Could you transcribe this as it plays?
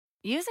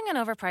Using an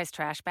overpriced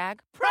trash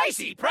bag?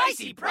 Pricey,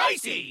 pricey,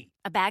 pricey!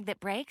 A bag that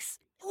breaks?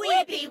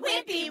 Whippy,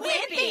 whippy,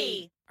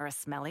 whippy! Or a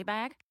smelly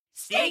bag?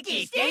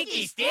 Stinky,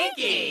 stinky,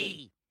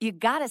 stinky! You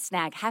gotta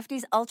snag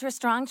Hefty's Ultra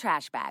Strong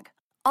Trash Bag.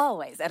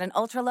 Always at an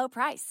ultra low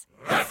price.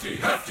 Hefty,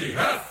 hefty,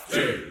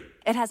 hefty!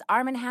 It has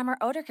Arm & Hammer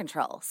odor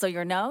control, so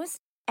your nose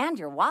and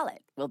your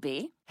wallet will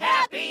be...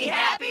 Happy,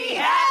 happy,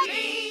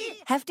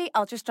 happy! Hefty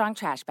Ultra Strong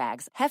Trash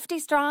Bags. Hefty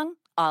strong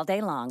all day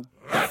long.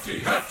 Hefty,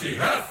 hefty,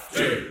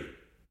 hefty!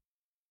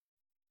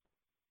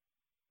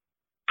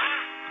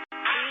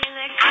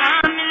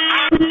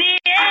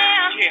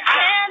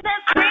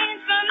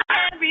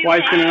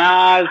 Weissman and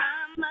Oz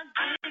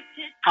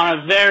on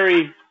a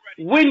very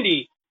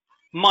windy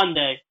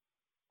Monday.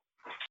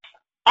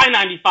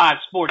 I-95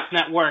 Sports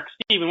Network.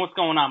 Steven, what's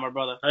going on, my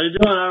brother? How you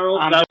doing, Errol?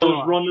 That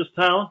was Run This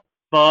Town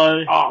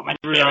by my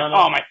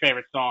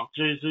favorite song.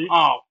 Jay-Z.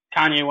 Oh,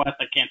 Kanye West.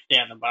 I can't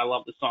stand him, but I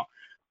love the song.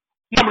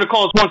 Number to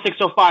call is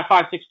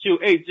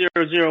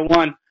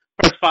 1-605-562-8001.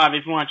 Press 5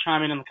 if you want to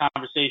chime in the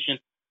conversation.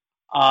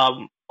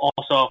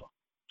 Also,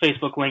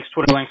 Facebook links,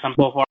 Twitter links on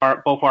both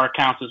our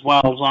accounts as well,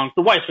 as long as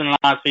the Weissman and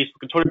Oz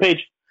Facebook and Twitter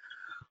page.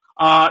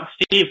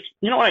 Steve,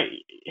 you know what?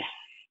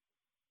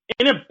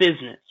 In a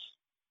business,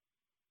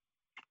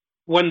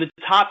 when the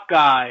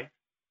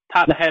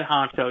the head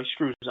honcho,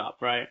 screws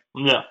up, right?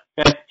 Yeah.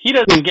 Okay? He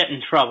doesn't get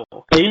in trouble.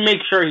 Okay? He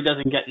makes sure he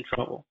doesn't get in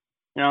trouble.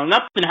 You know,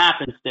 nothing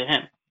happens to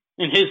him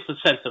in his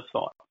sense of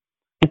thought.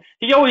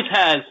 He always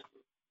has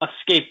a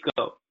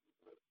scapegoat.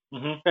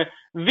 Mm-hmm. Okay?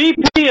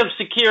 VP of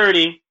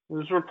Security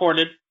was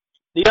reported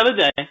the other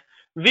day.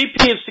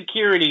 VP of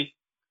Security,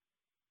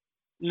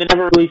 they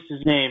never released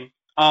his name,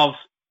 of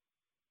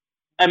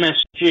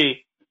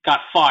MSG,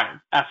 got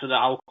fired after the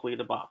Oakley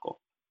debacle.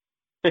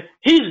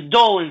 He's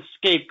Dolan's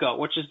scapegoat,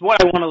 which is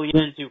what I want to lead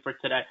into for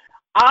today.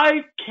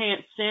 I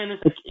can't stand this.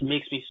 It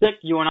makes me sick.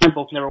 You and I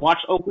both never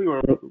watched Oakley. We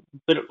were a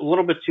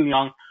little bit too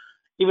young.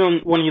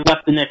 Even when he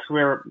left the Knicks,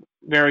 we were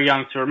very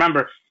young to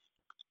remember.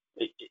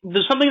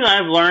 There's something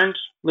that I've learned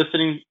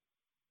listening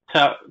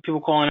to people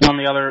calling in on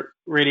the other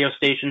radio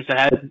stations that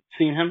had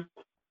seen him.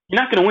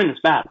 You're not going to win this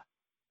battle.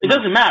 It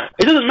doesn't matter.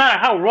 It doesn't matter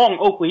how wrong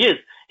Oakley is.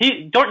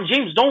 James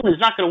Dolan is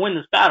not going to win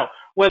this battle,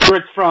 whether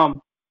it's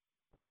from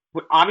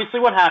obviously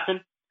what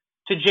happened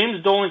to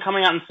James Dolan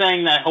coming out and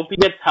saying that I hope he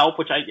gets help,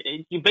 which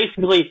you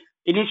basically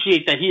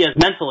initiate that he has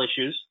mental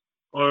issues.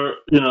 Or,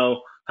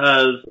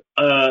 has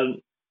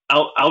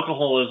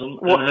alcoholism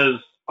in his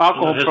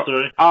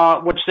history.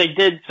 Which they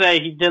did say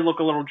he did look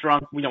a little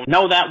drunk. We don't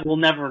know that. We'll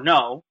never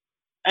know.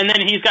 And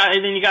then you got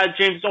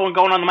James Dolan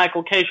going on the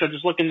Michael Kay show,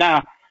 just looking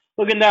down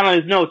on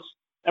his notes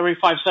every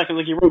 5 seconds,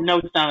 like he wrote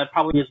notes down that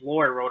probably his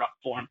lawyer wrote up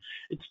for him.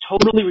 It's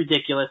totally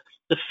ridiculous.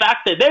 The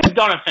fact that they've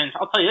done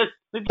I'll tell you this,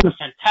 they've done a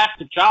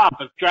fantastic job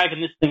of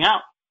dragging this thing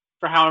out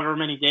for however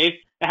many days.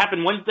 It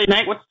happened Wednesday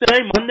night. What's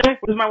today? Monday?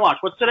 What is my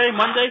watch? What's today?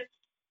 Monday?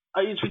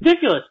 It's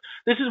ridiculous.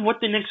 This is what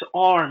the Knicks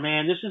are,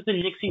 man. This is the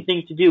Knicksy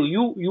thing to do.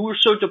 You were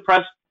so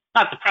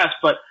not depressed,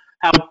 but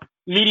how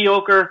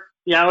mediocre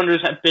the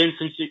Islanders have been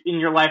since in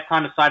your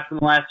lifetime, aside from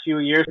the last few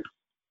years.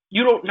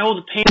 You don't know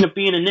the pain of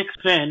being a Knicks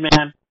fan,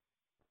 man,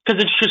 because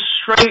it's just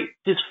straight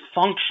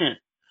dysfunction.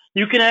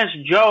 You can ask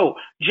Joe,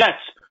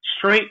 Jets,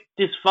 straight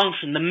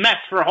dysfunction. The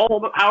Mets for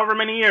however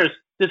many years,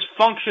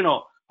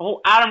 dysfunctional. The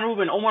whole Adam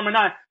Rubin, Omar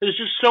Minai. There's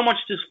just so much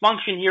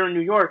dysfunction here in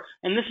New York,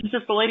 and this is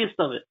just the latest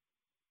of it.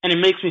 And it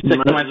makes me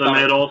sick to my stomach.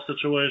 The Madoff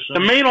situation.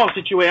 The Madoff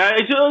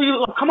situation.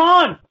 Come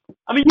on.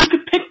 I mean, you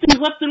could pick things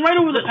left and right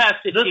over the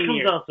past 15 years. This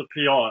comes down to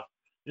PR.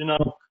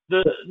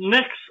 The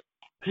Knicks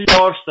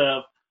PR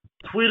staff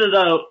tweeted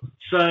out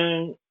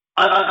saying,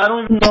 I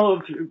don't even know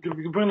if you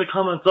can bring the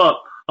comments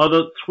up or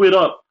the tweet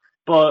up,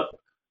 but,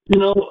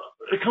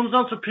 it comes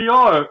down to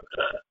PR.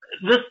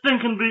 This thing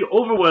can be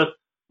over with.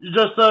 You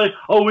just say,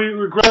 we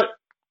regret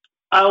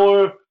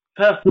our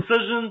past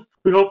decisions.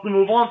 We hope to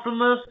move on from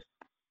this.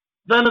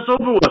 Then it's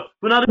over with.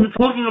 We're not even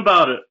talking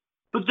about it.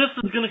 But this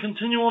is going to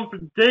continue on for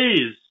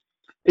days.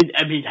 It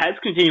has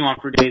continued on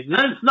for days.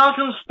 And it's not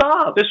going to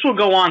stop. This will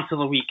go on till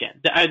the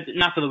weekend.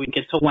 Not till the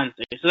weekend, till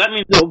Wednesday. So that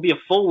means it will be a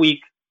full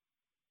week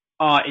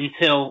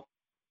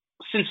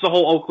since the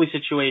whole Oakley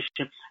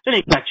situation. Then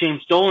you got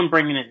James Dolan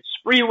bringing in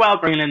Sprewell,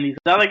 bringing in these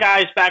other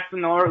guys back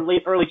from the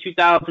early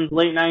 2000s,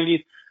 late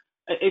 90s.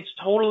 It's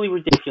totally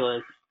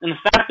ridiculous. And the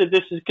fact that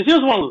this is, because he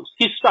doesn't want to lose.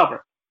 He's stubborn.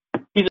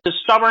 He's a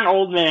stubborn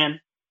old man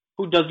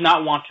who does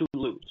not want to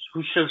lose,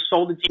 who should have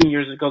sold the team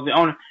years ago.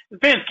 The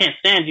fans can't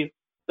stand you.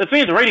 The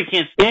fans already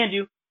can't stand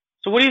you.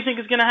 So what do you think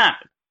is going to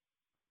happen?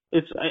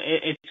 It's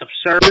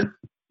absurd.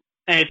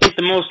 And I think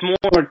the more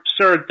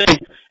absurd thing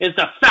is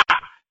the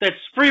fact that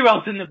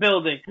Sprewell's in the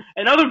building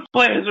and other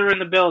players are in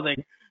the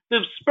building.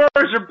 The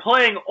Spurs are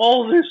playing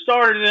all their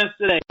starters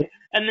yesterday,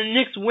 and the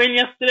Knicks win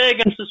yesterday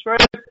against the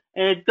Spurs,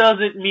 and it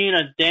doesn't mean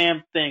a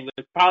damn thing.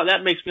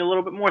 That makes me a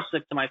little bit more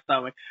sick to my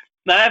stomach.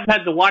 That I've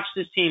had to watch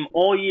this team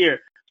all year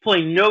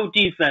play no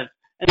defense,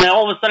 and then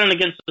all of a sudden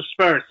against the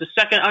Spurs,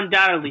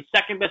 undoubtedly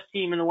second best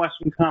team in the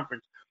Western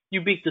Conference,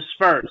 you beat the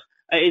Spurs.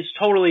 It's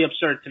totally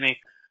absurd to me.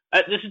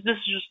 This is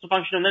just the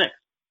function of the Knicks.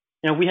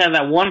 We had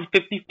that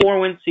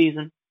 154-win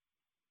season.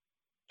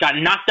 Got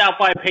knocked out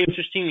by a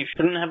Patriots team you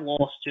shouldn't have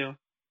lost to.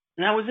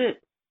 And that was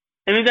it.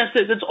 I mean, that's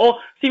it. That's all.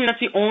 Steven, that's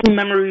the only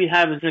memory we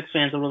have as Knicks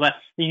fans over that.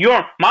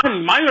 My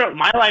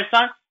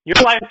lifetime,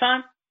 your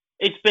lifetime,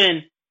 it's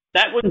been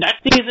that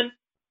season,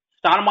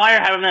 Stoudemire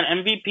having that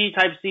MVP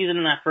type season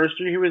in that first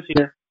year he was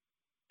here,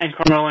 and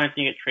Carmelo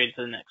Anthony get traded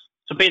to the Knicks.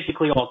 So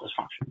basically all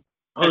dysfunction.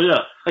 Oh, yeah.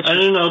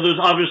 And, there's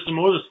obviously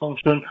more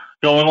dysfunction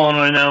going on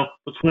right now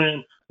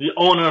between the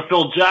owner,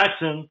 Phil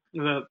Jackson,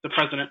 the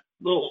president.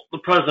 The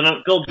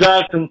president, Phil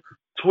Jackson,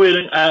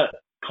 tweeting at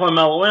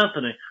Carmelo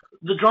Anthony.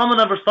 The drama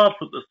never stops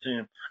with this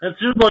team. And it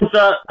seems like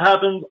that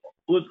happened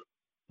with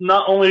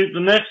not only the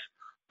Knicks,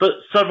 but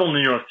several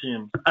New York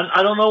teams. And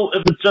I don't know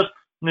if it's just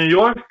New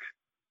York.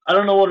 I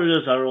don't know what it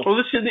is, Errol. Well,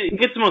 it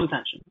gets the most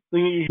attention.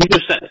 You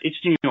just said it. It's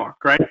New York,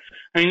 right?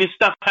 I mean, this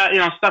stuff,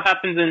 stuff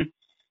happens in, is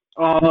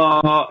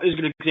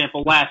a good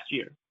example, last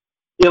year.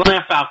 The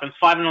Atlanta Falcons,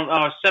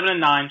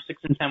 7-9,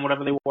 6-10,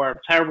 whatever they were,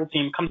 terrible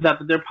team, comes out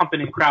that they're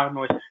pumping in crowd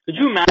noise. Could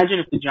you imagine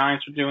if the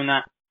Giants were doing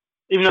that?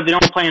 Even though they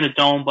don't play in a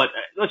dome, but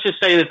let's just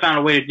say they found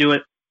a way to do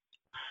it.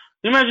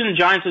 Can you imagine the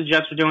Giants and the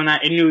Jets were doing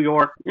that in New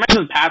York?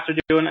 Imagine the Pats are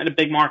doing it in a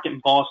big market in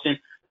Boston.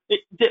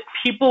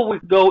 People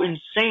would go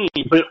insane,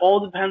 but it all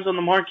depends on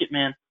the market,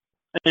 man.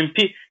 And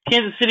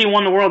Kansas City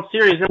won the World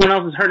Series. No one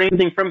else has heard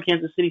anything from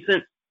Kansas City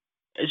since.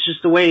 It's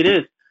just the way it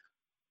is.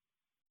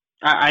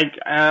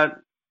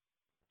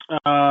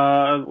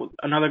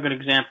 Another good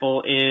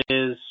example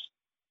is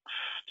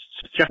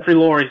Jeffrey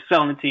Lurie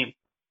selling the team.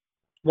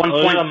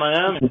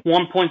 Miami.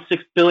 $1.6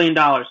 billion.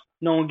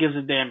 No one gives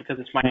a damn because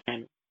it's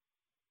Miami.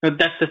 But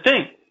that's the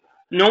thing.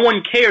 No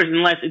one cares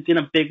unless it's in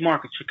a big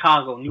market.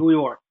 Chicago, New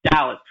York,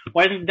 Dallas.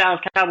 Why do you think the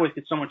Dallas Cowboys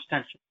get so much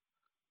attention?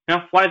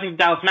 Why do you think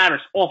Dallas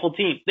Mavericks, awful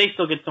team, they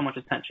still get so much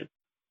attention?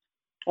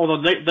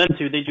 Although they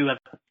do have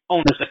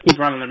owners that keep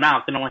running their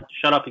mouth. They don't like to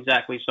shut up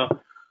exactly. So,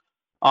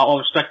 all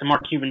respect to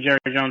Mark Cuban, Jerry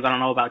Jones. I don't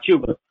know about you,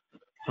 but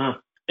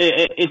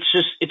it's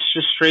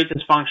just straight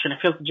dysfunction. I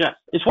feel the Jets.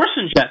 It's worse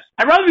than Jets.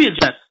 I'd rather be a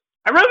Jets.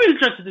 I'd rather be a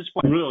Jets at this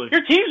point. Really?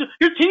 Your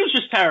team's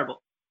just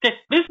terrible.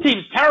 This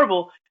team's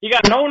terrible. You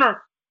got an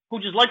owner who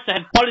just likes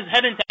to butt his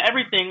head into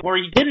everything, or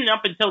he didn't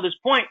up until this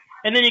point,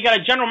 and then you got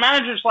a general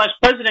manager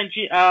 / president,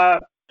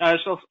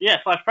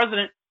 /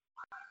 president,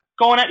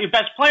 going at your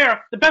best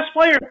player, the best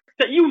player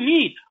that you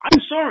need.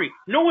 I'm sorry,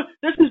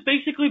 this has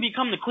basically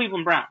become the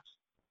Cleveland Browns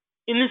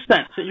in this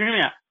sense. You're hearing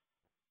me out.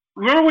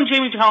 Remember when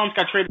Jamie Collins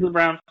got traded to the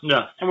Browns?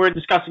 Yeah. And we were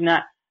discussing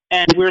that,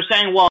 and we were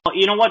saying, well,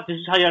 you know what? This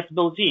is how you have to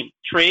build a team: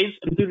 trades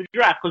and do the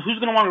draft. Because who's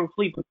going to want to go to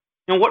Cleveland?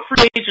 What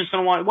free agent's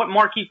going to want? What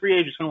marquee free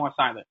agent's going to want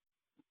to sign there?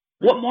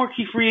 What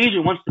marquee free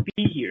agent wants to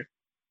be here?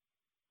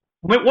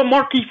 What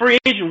marquee free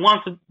agent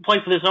wants to play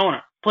for this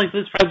owner, play for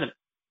this president?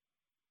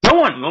 No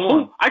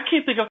one. I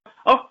can't think of.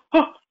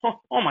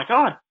 Oh my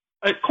God.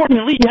 Courtney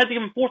Lee, you had to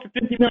give him $4 for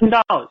 $50 million.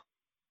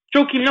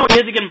 Joakim Noah, you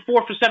had to give him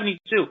 $4 for $72,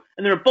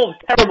 and they were both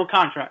terrible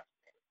contracts.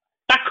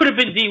 That could have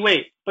been D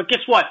Wade, but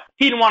guess what?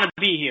 He didn't want to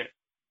be here.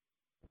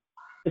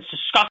 It's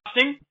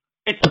disgusting.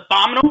 It's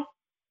abominable.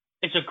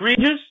 It's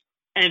egregious,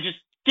 and it just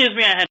gives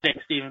me a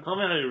headache, Steven. Tell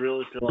me how you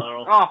really feel,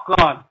 Errol. Oh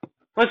God.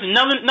 Listen,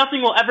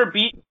 nothing will ever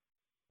beat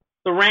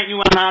the rant you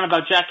went on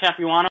about Jack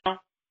Capuano,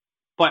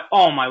 but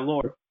oh my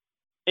Lord,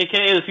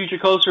 AKA the future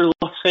coach of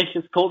Los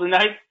Angeles Golden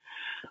Knights.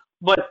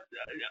 But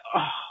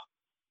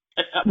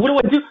what do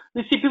I do?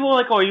 You see, people are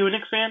like, "Oh, are you a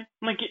Knicks fan?"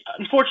 I'm like,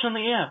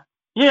 "Unfortunately,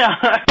 yeah,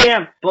 I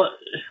am." But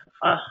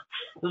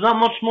there's not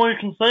much more you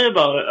can say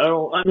about it,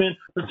 Errol. I mean,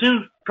 the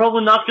team's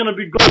probably not going to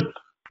be good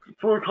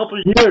for a couple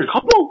of years.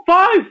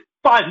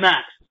 Five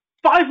max.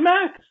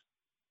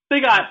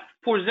 They got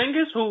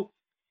Porzingis, who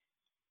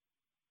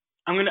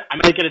I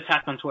might get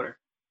attacked on Twitter.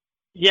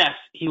 Yes,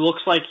 he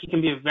looks like he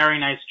can be a very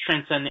nice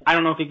transcending. I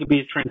don't know if he could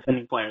be a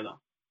transcending player though.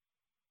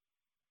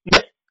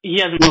 He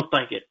hasn't looked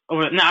like it.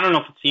 Now, I don't know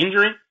if it's the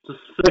injury. It's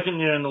the second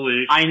year in the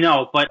league. I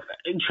know, but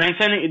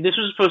transcending. This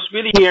was supposed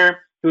to be the year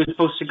he was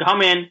supposed to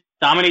come in,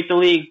 dominate the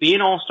league, be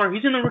an all-star.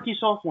 He's in the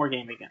rookie-sophomore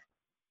game again.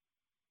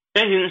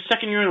 He's in the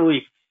second year of the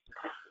league.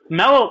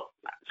 Melo,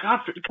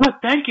 God,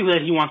 thank you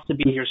that he wants to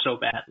be here so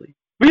badly.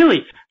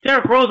 Really,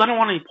 Derrick Rose, I don't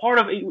want any part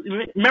of it.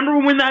 Remember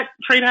when that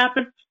trade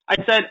happened? I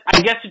said,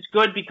 I guess it's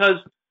good because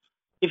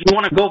if you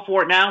want to go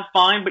for it now,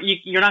 fine, but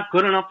you're not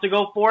good enough to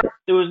go for it.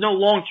 There was no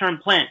long-term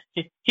plan.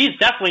 He's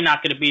definitely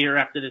not going to be here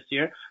after this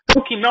year.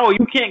 Joakim Noah,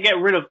 you can't get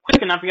rid of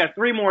quick enough. You got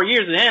 3 more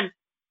years of him.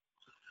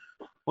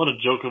 What a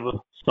joke of a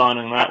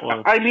signing that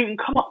was. I mean,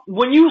 come on.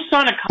 When you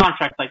sign a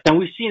contract like that,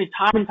 we've seen it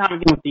time and time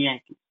again with the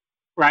Yankees,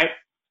 right?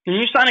 When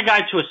you sign a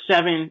guy to a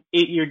 7-8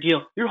 year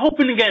deal, you're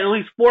hoping to get at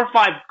least 4 or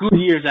 5 good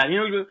years out.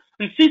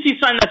 When CeCe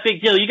signed that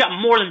big deal, you got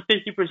more than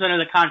 50% of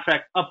the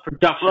contract of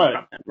production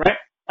from him, right?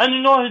 And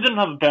he didn't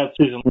have a bad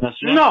season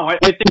last year. No, I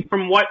think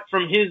from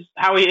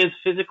how he is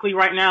physically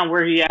right now,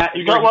 where he's at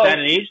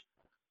an age,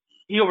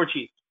 he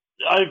overachieved.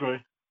 I agree.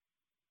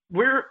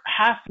 We're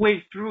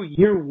halfway through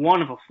year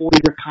 1 of a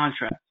 4-year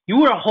contract. You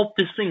would have hoped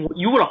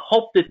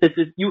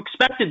that you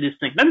expected this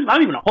thing.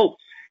 Not even a hope.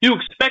 You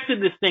expected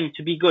this thing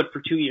to be good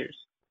for 2 years.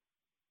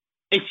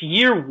 It's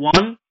year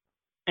one,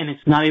 and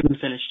it's not even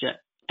finished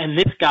yet. And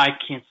this guy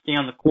can't stay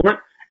on the court,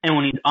 and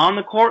when he's on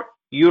the court,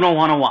 you don't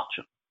want to watch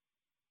him.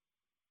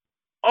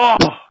 Oh,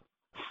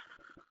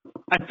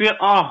 I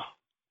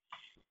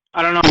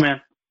don't know,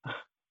 man.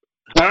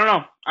 I don't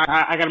know.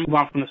 I got to move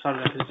on from the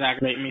subject. It's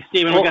aggravating me.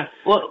 Steven,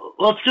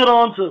 let's get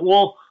on to,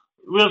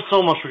 we have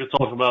so much we could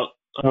talk about.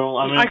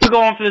 I could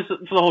go on for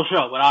the whole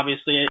show, but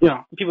obviously,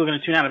 people are going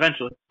to tune out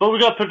eventually. But we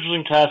got pitchers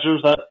and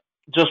catchers that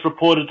just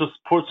reported to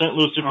Port St.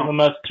 Lucie from the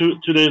Mets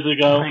two days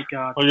ago. Thank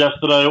God. Or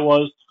yesterday it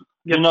was.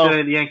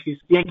 Yesterday, the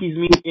Yankees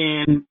meet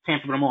in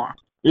Tampa tomorrow.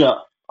 Yeah.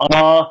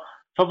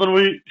 Something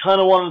we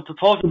kind of wanted to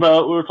talk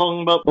about, we were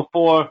talking about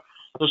before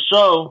the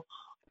show,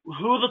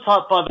 who are the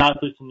top 5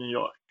 athletes in New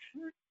York?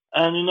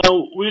 And,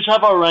 we each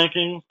have our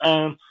rankings,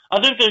 and I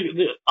think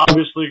they're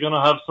obviously going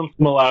to have some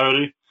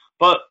similarity.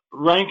 But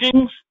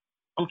rankings,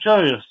 I'm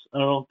curious.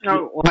 Odell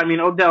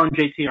and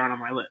JT aren't on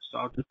my list, so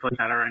I'll just put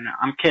that out right now.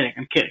 I'm kidding.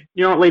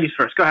 You know what, ladies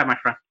first. Go ahead, my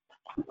friend.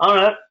 All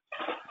right.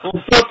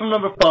 We'll start from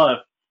number 5.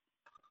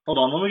 Hold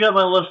on, let me get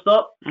my list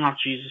up. Oh,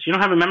 Jesus. You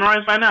don't have it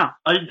memorized by now?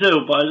 I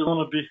do, but I just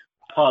want to be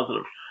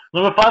positive.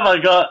 Number 5, I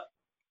got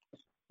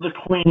the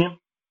Queen,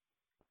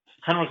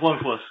 Henrik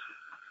Lundqvist.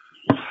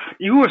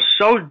 You are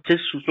so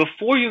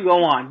before you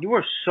go on, you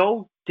are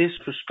so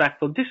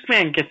disrespectful. This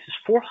man gets his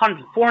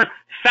 400,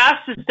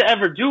 fastest to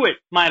ever do it,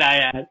 might I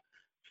add.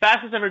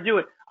 Fastest to ever do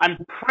it.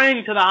 I'm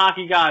praying to the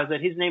hockey gods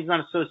that his name's not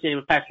associated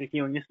with Patrick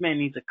Ewing. This man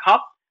needs a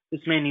cup,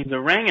 this man needs a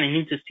ring, and he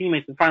needs his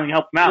teammates to finally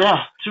help him out. Yeah,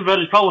 too bad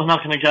he's probably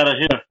not going to get it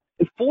here.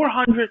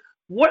 400,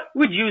 what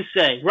would you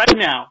say right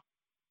now,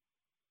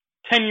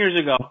 10 years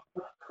ago,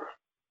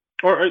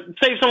 or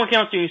say if someone came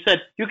up to you and said,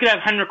 you could have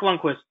Henrik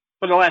Lundqvist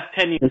for the last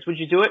 10 years, would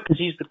you do it because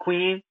he's the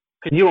Queen?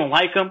 Because you don't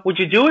like him? Would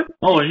you do it?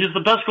 Oh, he's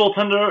the best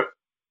goaltender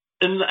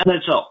in the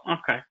NHL.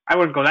 Okay. I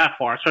wouldn't go that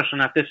far, especially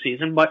not this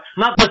season. But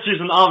not this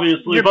season,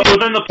 obviously, but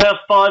within the past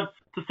 5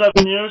 to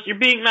 7 years. You're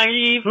being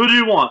naive. Who do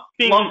you want?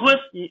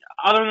 Lundqvist?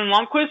 Other than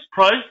Lundqvist?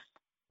 Price?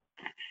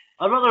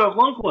 I'd rather have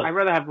Lundqvist. I'd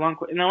rather have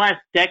Lundqvist. In the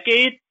last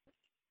decade?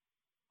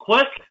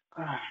 Quick?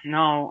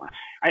 No.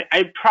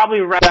 I'd probably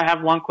rather have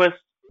Lundqvist.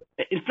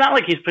 It's not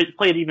like he's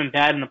played even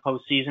bad in the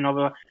postseason.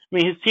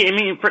 His team.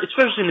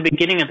 Especially in the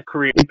beginning of the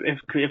career,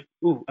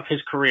 of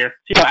his career.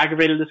 See how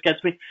aggravated this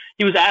gets me?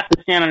 He was asked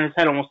to stand on his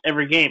head almost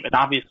every game, and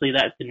obviously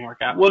that didn't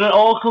work out. When it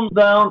all comes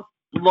down,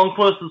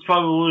 Lundqvist is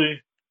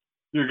probably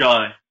your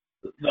guy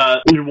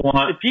that you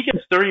want. If he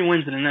gets 30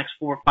 wins in the next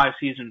 4 or 5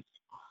 seasons,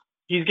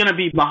 he's going to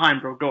be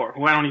behind Brodeur,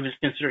 who I don't even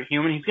consider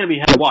human. He's going to be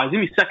head wise. He's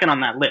going to be second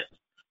on that list.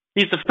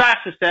 He's the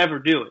fastest to ever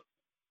do it.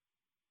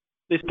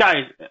 This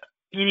guy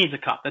he needs a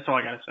cup. That's all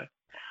I got to say.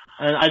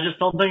 And I just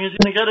don't think he's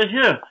going to get it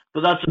here.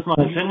 But that's just my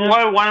opinion.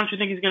 Why don't you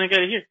think he's going to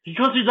get it here?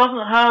 Because he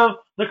doesn't have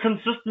the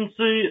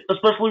consistency,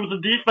 especially with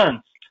the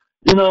defense.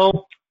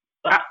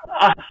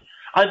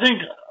 I think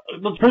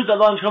the trade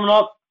deadline's coming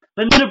up.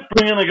 They need to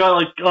bring in a guy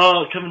like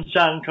Kevin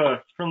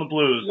Shattenkirk from the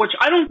Blues. Which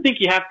I don't think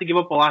you have to give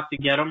up a lot to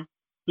get him.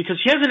 Because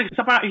he has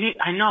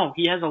I know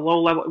he has a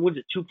low level. What is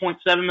it,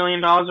 $2.7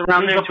 million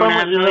around there? It's a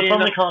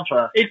friendly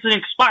contract. It's an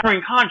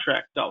expiring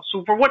contract, though.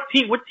 So for what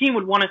team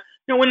would want to?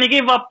 When they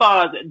gave up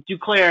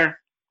Duclair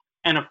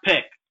and a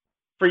pick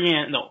for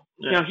Yandel,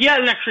 he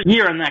had an extra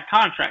year on that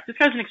contract. This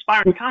guy's an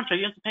expiring contract.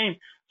 You have to pay him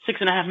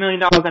 $6.5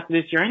 million after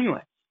this year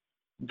anyway.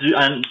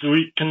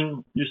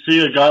 Can you see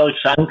a guy like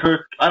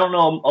Shattenkirk? I don't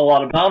know a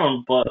lot about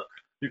him, but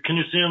can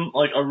you see him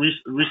like a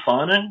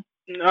re-signing?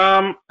 In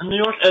New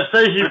York?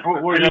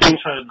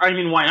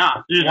 Why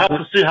not? You'd have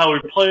to see how he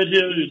played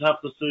here. You'd have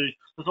to see.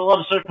 There's a lot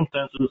of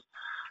circumstances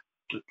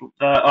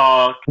that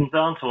comes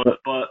down to it.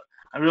 But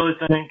I really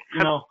think,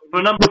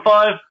 for number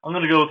 5, I'm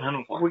going to go with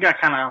Henrik Lundqvist. We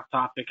got kind of off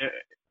topic.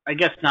 I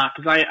guess not,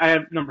 because I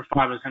have number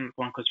 5 as Henrik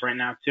Lundqvist right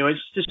now, too. It's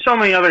just so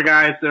many other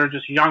guys that are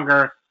just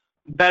younger,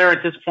 better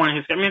at this point.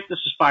 If this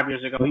was 5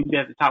 years ago, he'd be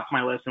at the top of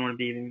my list and wouldn't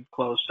be even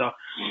close. So,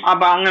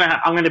 but I'm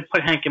gonna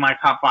put Hank in my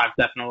top 5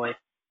 definitely.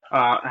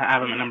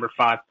 Have him at number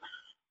 5.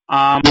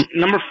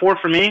 Number 4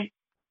 for me,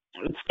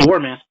 it's Thor,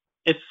 man.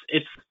 It's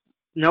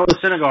Noah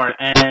Syndergaard,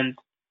 and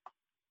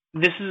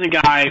this is a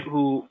guy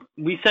who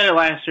we said it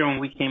last year when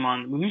we came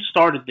on when we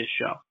started this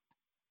show.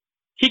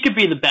 He could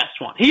be the best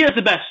one. He has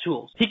the best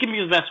tools. He can be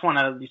the best one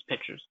out of these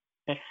pitchers,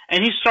 okay?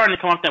 And he's starting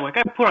to come up that way.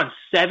 I put on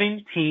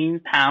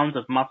 17 pounds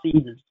of musty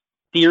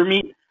deer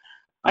meat.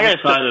 I got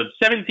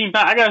 17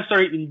 pounds. I got to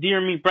start eating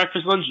deer meat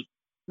breakfast, lunch,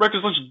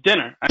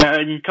 dinner.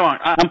 Come on.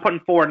 I'm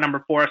putting forward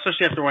number 4,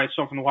 especially after what I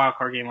saw from the wild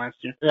card game last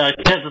year. Yeah, I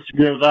can't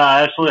disagree with that.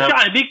 I actually you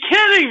gotta be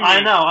kidding me! I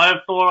know. I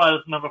have Thor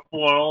as number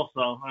 4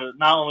 also.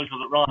 Not only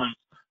because it rhymes,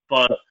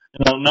 but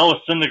Noah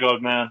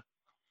Syndergaard, man.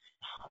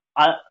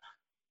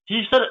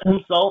 He said it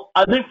himself.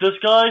 I think this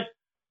guy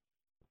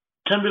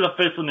can be the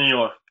face of New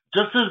York.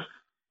 Just his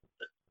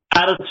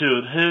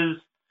attitude,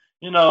 his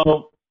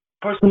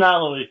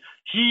personality.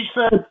 He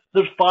said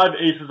there's 5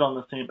 aces on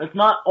this team. It's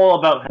not all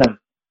about him.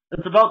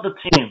 It's about the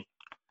team.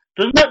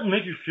 Doesn't that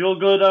make you feel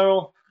good,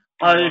 Errol?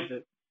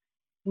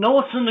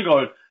 Noah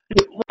Syndergaard.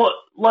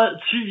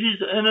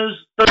 He's in his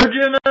 3rd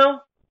year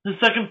now? His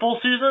 2nd full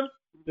season?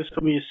 This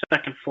will be his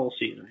second full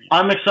season.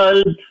 I'm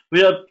excited.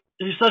 He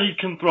said he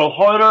can throw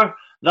harder.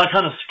 That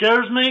kind of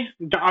scares me.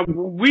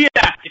 We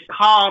have to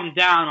calm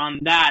down on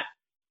that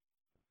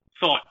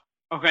thought,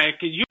 okay?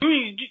 Because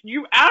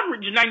you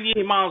average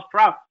 98 miles per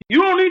hour.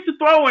 You don't need to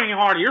throw any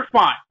harder. You're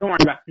fine. Don't worry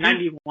about it.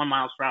 91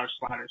 miles per hour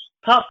sliders.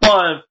 Top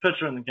 5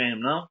 pitcher in the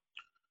game, no?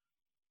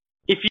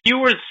 If you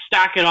were to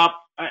stack it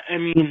up, I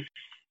mean,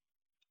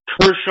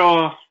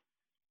 Kershaw,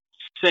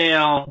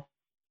 Sale,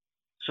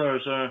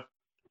 Scherzer.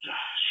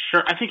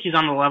 Sure, I think he's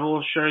on the level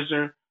of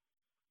Scherzer.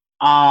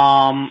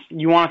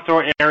 You want to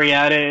throw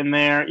Arrieta in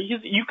there.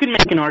 You could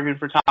make an argument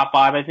for top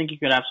 5. I think you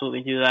could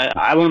absolutely do that.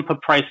 I wouldn't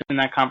put Price in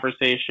that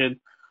conversation.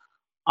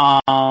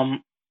 I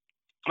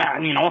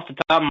mean, off the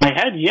top of my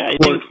head, yeah.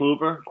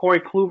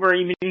 Corey Kluber,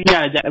 even he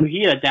had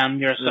a down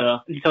year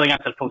until he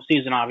got to the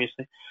postseason,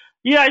 obviously.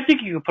 Yeah, I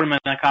think you could put him in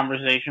that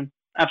conversation.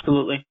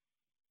 Absolutely.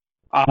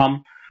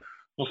 Well,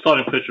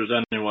 starting pitchers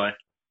anyway.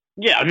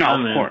 Yeah, no,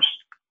 of course.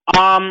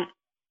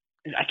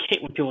 I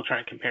hate when people try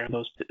to compare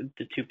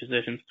the two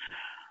positions.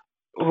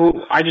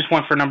 I just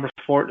went for number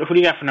 4. Who do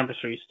you got for number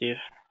 3, Steve?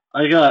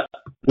 I got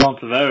Juan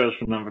Tavares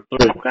for number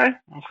 3. Okay.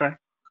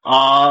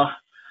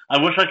 I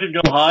wish I could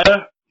go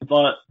higher,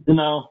 but,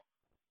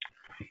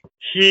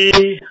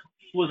 he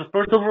was a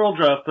first overall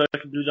draft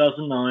pick in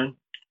 2009.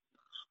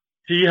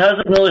 He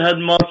hasn't really had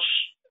much,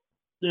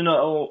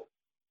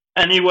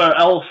 anywhere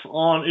else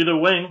on either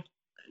wing.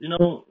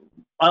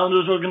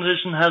 Islanders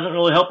organization hasn't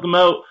really helped him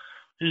out.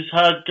 He's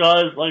had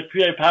guys like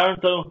P.A.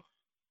 Parenteau,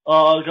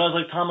 guys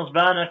like Thomas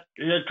Vanek.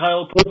 He had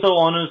Kyle Puto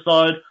on his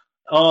side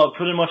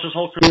pretty much his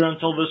whole career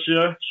until this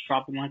year. Just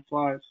dropping like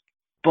flies.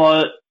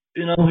 But,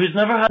 he's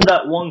never had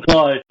that one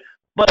guy.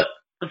 But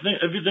if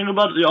you think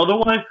about it the other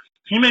way,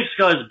 he makes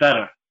guys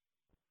better.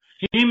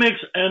 He makes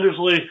Anders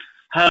Lee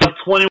have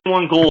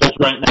 21 goals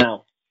right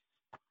now.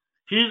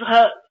 He's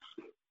had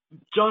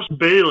Josh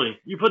Bailey.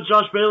 You put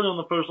Josh Bailey on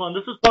the first line.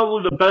 This is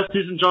probably the best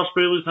season Josh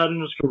Bailey's had in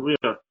his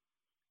career.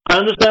 I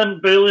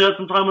understand Bailey had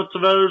some time with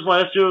Tavares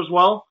last year as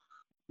well.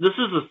 This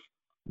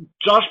is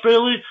Josh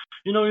Bailey.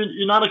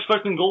 You're not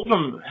expecting goals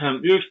from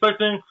him. You're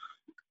expecting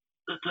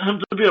him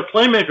to be a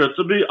playmaker,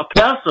 to be a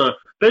passer.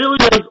 Bailey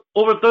has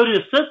over 30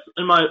 assists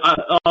in my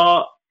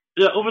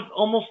over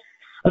almost.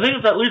 I think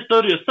it's at least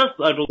 30 assists.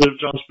 I believe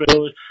Josh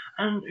Bailey.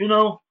 And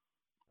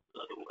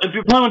if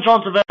you're playing with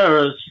John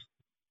Tavares,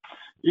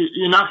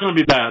 you're not going to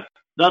be bad.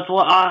 That's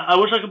why I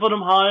wish I could put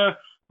him higher.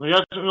 But he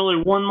hasn't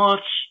really won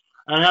much,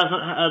 and hasn't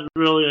had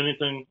really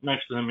anything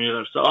next to him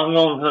either. So I'm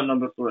going with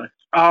number 3.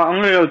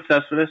 I'm going to go with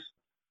Cespedes.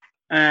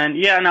 And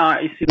yeah, no,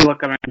 you see the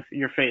look on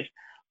your face.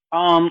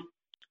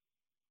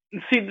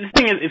 See, the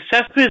thing is, if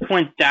Cespedes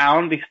went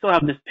down, they still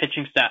have this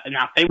pitching staff.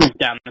 Now, if they went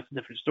down, that's a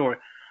different story.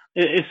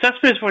 If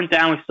Cespedes went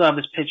down, we still have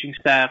this pitching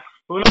staff.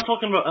 But we're not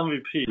talking about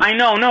MVP. I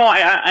know,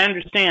 I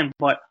understand,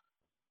 but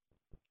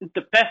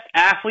the best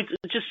athletes,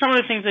 it's just some of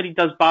the things that he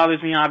does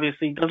bothers me,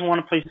 obviously. He doesn't want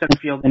to play center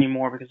field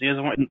anymore because he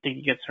doesn't think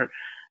he gets hurt.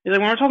 It's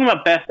like, when we're talking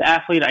about best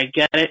athlete, I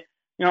get it.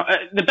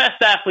 The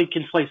best athlete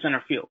can play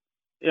center field.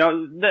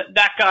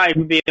 That guy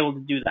would be able to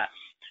do that.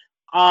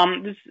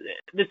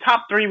 The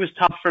top 3 was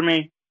tough for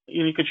me.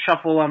 You could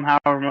shuffle them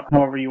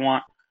however you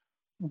want.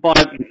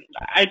 But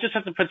I just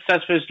have to put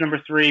Cespedes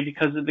number 3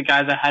 because of the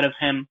guys ahead of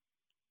him.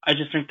 I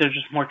just think they're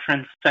just more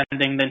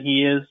transcending than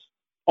he is.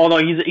 Although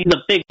he's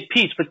a big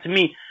piece, but to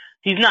me,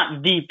 he's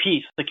not the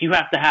piece. Like, you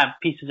have to have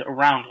pieces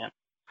around him.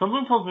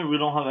 Something tells me we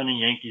don't have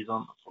any Yankees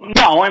on this list.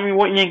 No, I mean,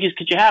 what Yankees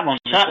could you have on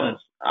this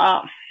list?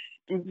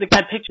 The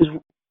guy pitches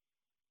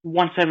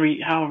once every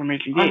however many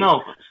days. I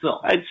know, but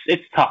still.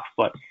 It's tough,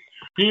 but...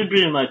 He'd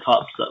be in my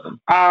top 7.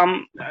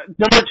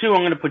 Number 2,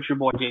 I'm going to put your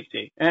boy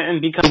JT,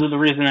 and because of the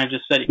reason I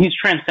just said, he's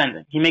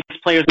transcendent. He makes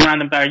players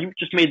around him better. You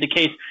just made the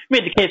case. You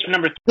made the case for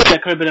number 3.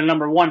 That could have been a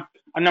number one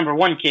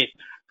case.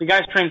 The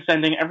guy's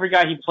transcending. Every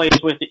guy he plays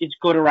with is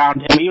good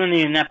around him. Even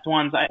the inept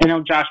ones. I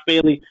know Josh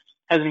Bailey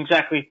hasn't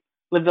exactly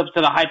lived up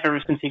to the hype ever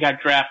since he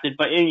got drafted,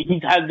 but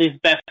he's had his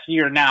best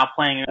year now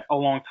playing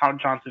alongside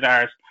John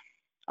Tavares.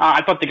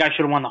 I thought the guy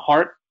should have won the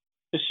Hart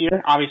this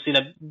year. Obviously,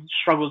 that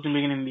struggles in the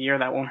beginning of the year.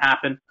 That won't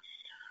happen.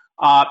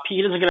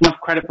 He doesn't get enough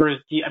credit for his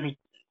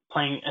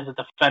playing as a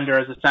defender,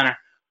 as a center.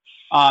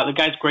 The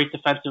guy's great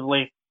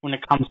defensively when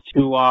it comes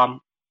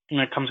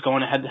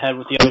going head to head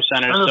with the other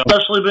centers. And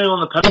especially being on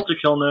the penalty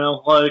kill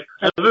now. Like,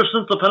 ever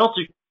since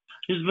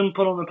he's been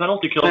put on the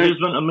penalty kill. He's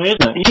been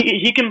amazing.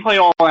 He can play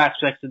all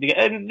aspects of the game.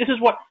 And this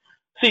is what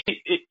he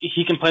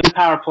can play the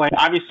power play.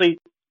 Obviously,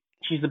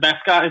 he's the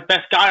best guy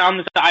on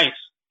this ice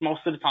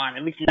most of the time,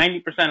 at least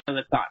 90% of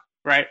the time,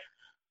 right?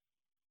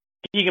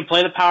 He can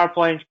play the power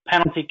play,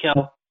 penalty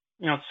kill.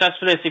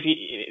 Cespedes,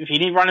 if you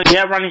need running,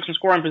 running some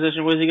scoring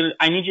position, what is he going to?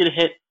 I need you to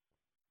hit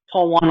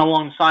pull one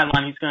along the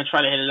sideline. He's going to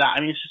try to hit it out.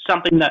 I mean, it's just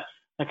something that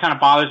kind of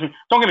bothers me.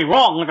 Don't get me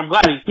wrong. Like, I'm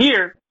glad he's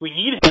here. We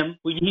need him.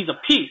 He's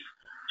a piece.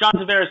 John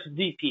Tavares is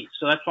the piece,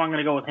 so that's why I'm going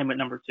to go with him at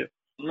number 2.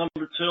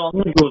 Number 2, I'm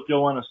going to go with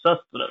Yoenis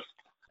Cespedes.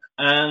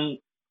 And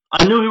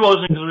I knew he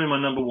wasn't going to be my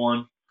number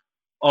 1.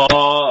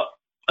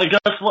 I I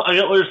get what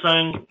you're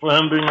saying for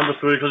him being number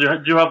 3 because you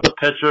do have the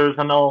pitchers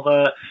and all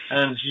that,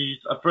 and he's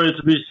afraid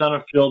to be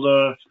center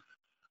fielder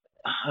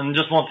and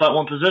just wants that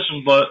one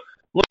position. But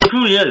look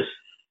who he is.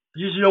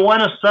 He's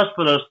Yoenis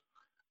Cespedes,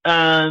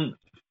 and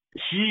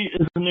he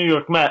is the New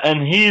York Met,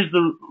 and he's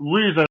the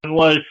reason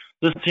why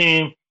this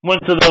team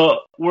went to the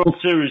World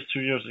Series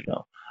 2 years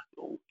ago.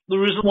 The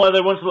reason why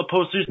they went to the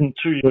postseason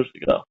 2 years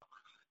ago.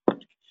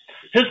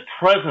 His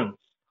presence.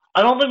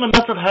 I don't think the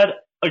Mets have had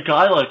a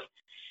guy like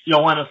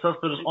Yoenis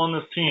Cespedes on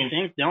this team.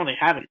 No, they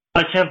haven't.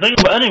 I can't think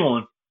of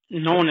anyone.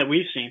 No one that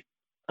we've seen.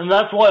 And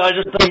that's why I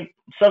just think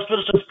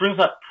Cespedes just brings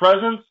that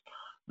presence,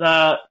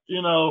 that,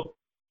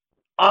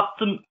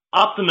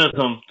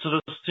 optimism to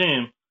this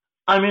team.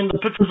 I mean, the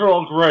pitchers are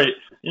all great,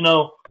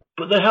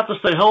 but they have to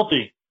stay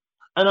healthy.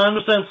 And I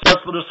understand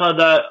Cespedes had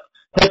that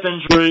hip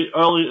injury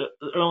early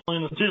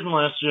in the season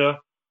last year,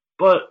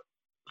 but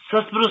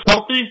Cespedes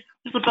healthy,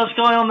 he's the best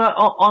guy on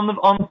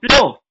the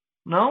field.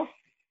 No?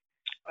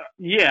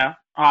 Yeah,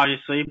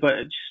 obviously, but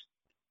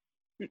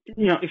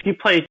if you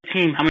play a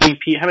team,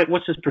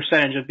 what's his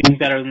percentage of being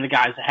better than the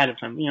guys ahead of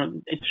him?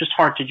 It's just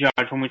hard to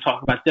judge when we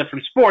talk about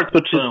different sports,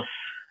 which is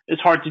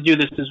it's hard to do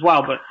this as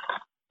well. But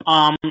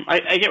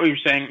I get what you're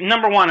saying.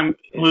 Number one,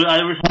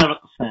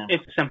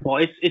 it's simple.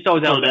 It's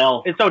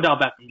Odell. It's Odell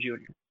Beckham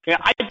Jr. Okay,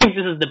 I think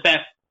this is the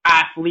best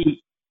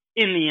athlete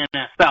in the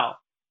NFL.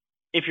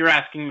 If you're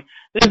asking me,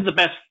 this is the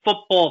best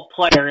football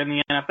player in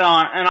the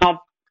NFL, and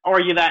I'll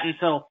argue that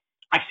until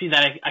I see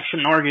that I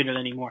shouldn't argue it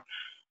anymore.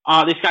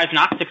 This guy's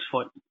not 6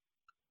 foot.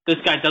 This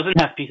guy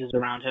doesn't have pieces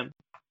around him.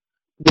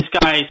 This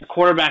guy's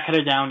quarterback had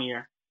a down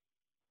year,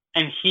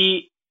 and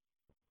he's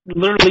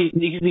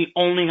the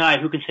only guy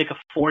who can take a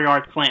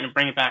 4-yard slant and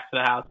bring it back to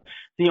the house.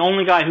 The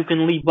only guy who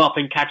can leap up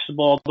and catch the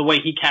ball the way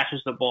he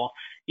catches the ball,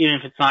 even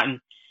if it's not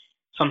in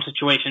some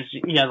situations.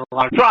 He has a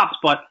lot of drops,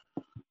 but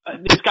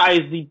this guy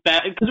is the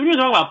best. Because when you're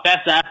talking about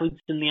best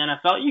athletes in the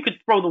NFL, you could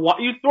throw the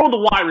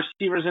wide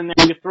receivers in there,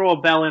 you could throw a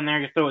Bell in there,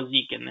 you could throw a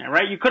Zeke in there,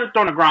 right? You could have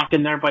thrown a Gronk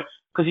in there, but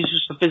because he's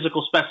just a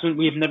physical specimen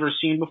we have never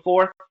seen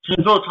before. Can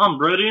you throw Tom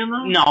Brady in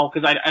there? No,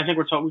 because I think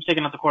we've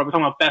taken out the quarterback.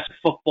 We're talking about best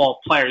football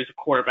player. He's a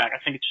quarterback.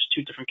 I think it's just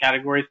 2 different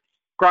categories.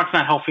 Gronk's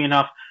not healthy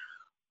enough.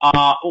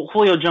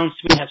 Julio Jones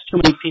to me has too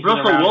many pieces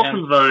around him. Russell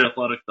Wilson's very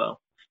athletic, though.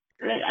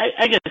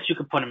 I guess you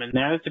could put him in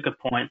there. That's a good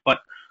point. But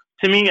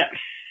to me,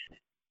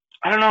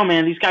 I don't know,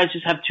 man. These guys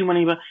just have too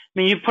many.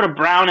 You put a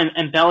Brown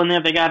and Bell in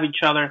there, they got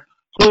each other.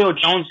 Julio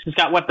Jones has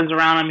got weapons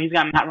around him. He's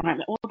got Matt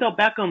Ryan. Odell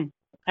Beckham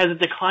has a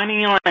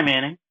declining Eli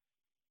Manning.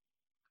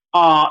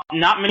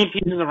 Not many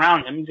pieces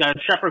around him. He's got a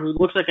Shepard who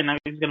looks like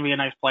he's going to be a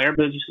nice player,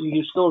 but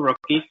he's still a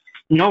rookie.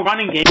 No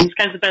running game. This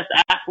guy's the best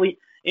athlete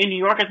in New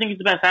York. I think he's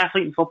the best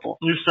athlete in football.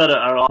 You said it,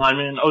 Errol. I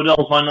mean,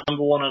 Odell's my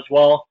number 1 as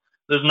well.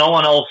 There's no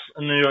one else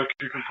in New York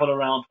you can put in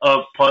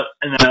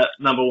that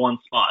number 1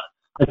 spot.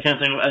 I can't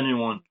think of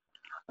anyone.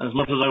 As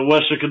much as I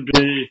wish it could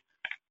be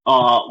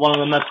one of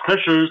the Mets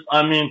pitchers,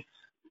 I mean,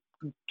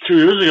 2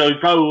 years ago, you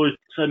probably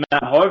said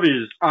Matt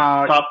Harvey's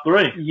top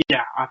 3.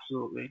 Yeah,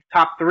 absolutely.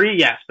 Top 3,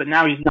 yes, but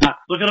now he's not.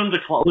 Look at him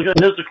decline. Look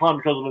at his decline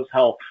because of his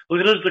health.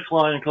 Look at his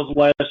decline because of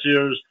last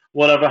year's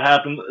whatever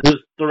happened. His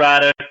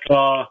sporadic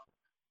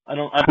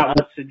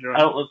outlet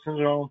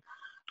syndrome.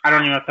 I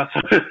don't even know if that's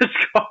what it's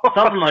called.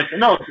 Something like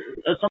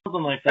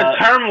that. A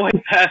term way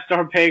past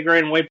our pay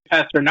grade and way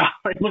past our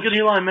knowledge. Look at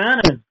Eli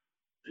Manning.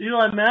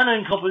 Eli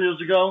Manning a couple of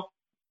years ago,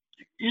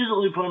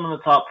 easily put him in the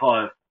top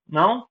 5.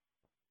 No?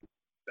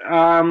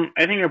 I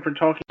think if we're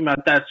talking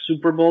about that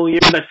Super Bowl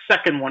year, that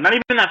second one, not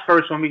even that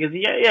first one, because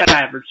he had an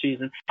average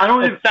season.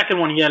 Second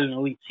one, he had an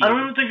elite season. I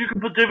don't even think you can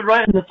put David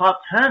Wright in the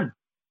top 10.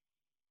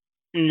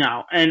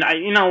 No, and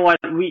you know what?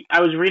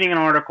 I was reading an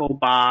article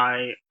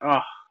by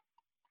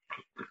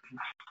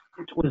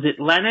was it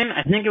Lennon?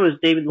 I think it was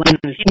David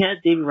Lennon. He had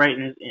David Wright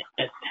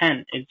at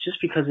 10. It's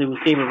just because it was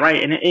David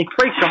Wright, and it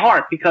breaks your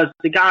heart because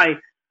the guy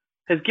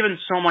has given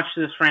so much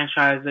to this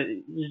franchise that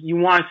you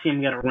want to see him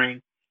get a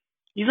ring.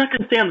 He's not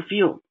going to stay on the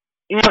field,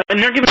 and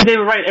they're giving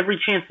David Wright every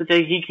chance that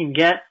he can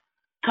get.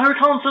 Terry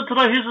Collins said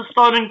today he's a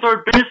starting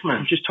third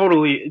baseman, which is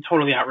totally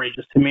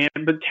outrageous to me.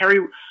 But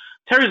Terry's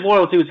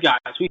loyal to his guys.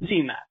 We've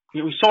seen that.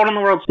 We saw it in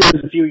the World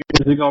Series a few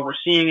years ago. We're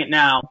seeing it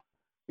now.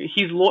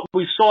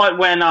 We saw it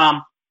when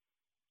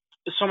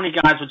so many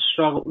guys would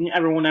struggle.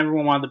 Everyone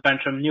wanted to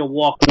bench him. Neil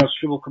Walker,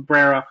 Asdrubal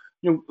Cabrera.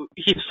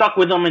 He stuck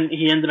with them, and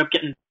he ended up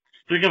getting.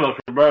 Speaking of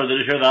Cabrera, did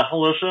you hear that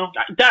whole issue?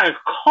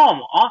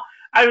 Come on.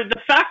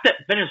 The fact that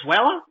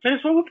Venezuela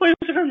players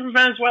from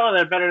Venezuela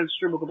that are better than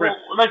Asdrubal Cabrera.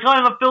 Well, that guy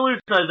in the Phillies,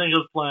 I think,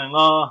 is playing.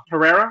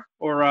 Herrera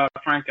or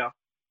Franco?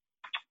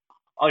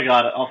 I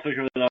got it. I'll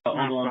figure it out.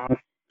 Hold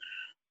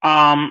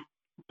on.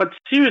 But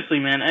seriously,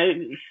 man,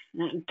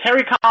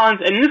 Terry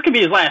Collins, and this could be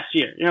his last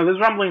year. There's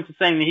rumblings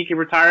saying that he could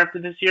retire after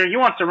this year. He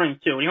wants a ring,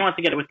 too. He wants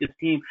to get it with this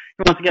team.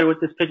 He wants to get it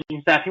with this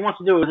pitching staff. He wants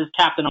to do it with his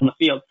captain on the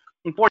field.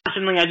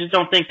 Unfortunately, I just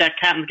don't think that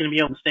captain's going to be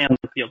able to stay on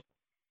the field.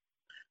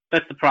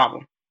 That's the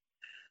problem.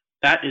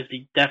 That is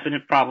the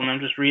definite problem.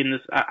 I'm just reading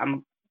this.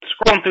 I'm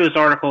scrolling through this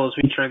article as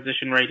we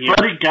transition right here.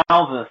 Freddie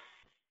Galvis.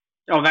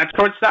 Oh, that's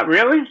shortstop,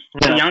 really?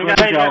 Yeah, The young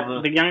Freddie guy,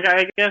 Galvis. the young guy,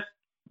 I guess.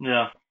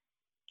 Yeah.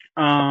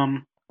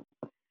 Um,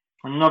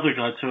 Another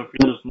guy too, I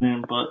forget his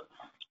name, but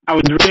I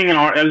was reading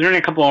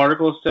a couple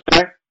articles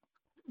today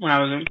when I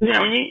was in.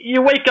 When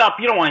you wake up,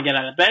 you don't want to get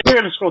out of bed. You're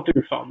going to scroll through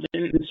your phone,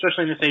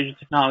 especially in this age of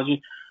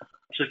technology.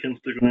 check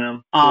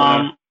Instagram.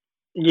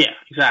 Yeah,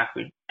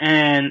 exactly.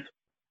 And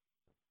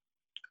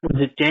was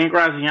it Dan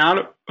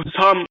Graziano?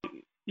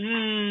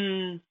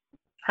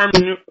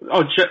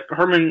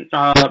 Herman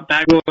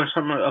Bagwell or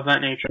something of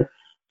that nature.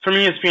 From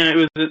ESPN, it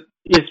was the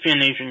ESPN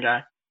Nation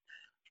guy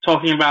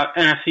talking about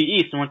NFC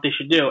East and what they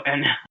should do.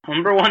 And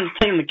number one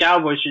thing the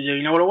Cowboys should do,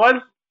 you know what it was?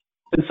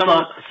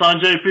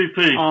 Sanjay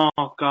PP.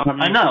 Oh God!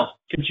 I know.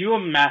 Could you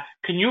imagine?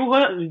 Could you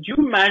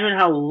imagine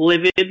how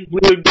livid we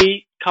would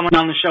be coming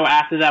on the show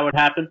after that would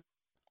happen?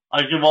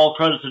 I give all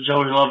credit to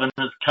Joey Love and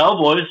his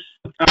Cowboys.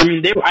 I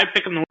mean, I'd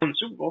pick them to win the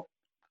Super Bowl.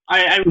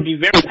 I would be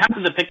very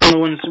tempted to pick them to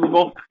win the Super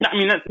Bowl. I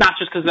mean, that's not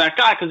just because of that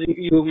guy. Because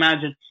you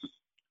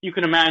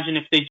can imagine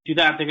if they do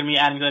that, they're going to be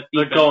adding to that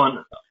defense. They're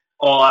going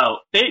all out.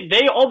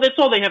 That's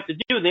all they have to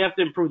do. They have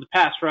to improve the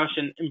pass rush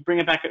and bring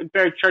it back.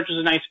 Barry Church is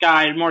a nice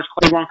guy. Morris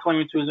Claiborne came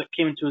into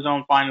his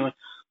own finally.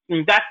 I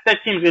mean, that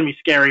team's going to be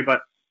scary,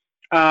 but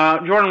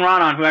Jordan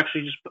Ronan, who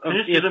actually just Can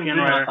you see them being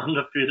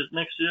undefeated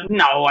next year?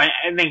 No, I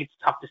think it's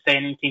tough to say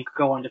any team could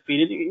go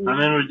undefeated. I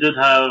mean, we did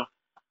have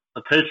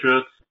the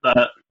Patriots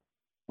that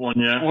 1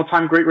 year.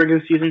 All-time great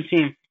regular season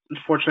team.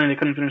 Unfortunately, they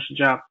couldn't finish the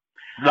job.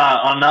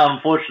 Not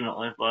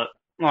unfortunately, but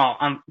well,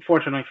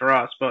 unfortunately for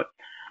us, but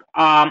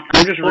I'm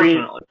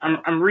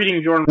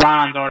reading Jordan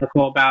Ronan's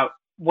article about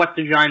what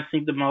the Giants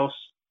need the most,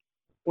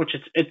 which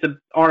it's an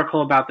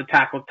article about the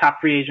top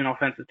free agent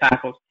offensive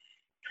tackles.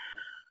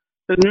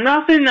 There's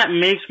nothing that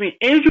makes me.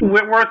 Andrew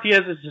Whitworth, he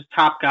has his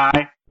top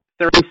guy,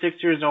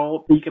 36 years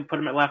old. You can put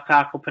him at left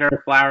tackle, put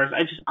Eric Flowers.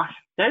 Did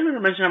I ever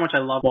mention how much I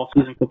love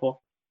all-season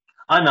football?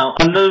 I know.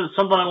 And there's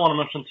something I want to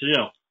mention to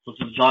you. Which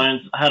the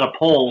Giants had a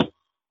poll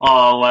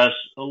last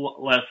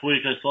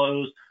week. I saw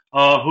it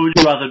was who would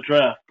you rather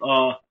draft?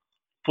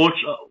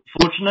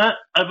 Fortinet,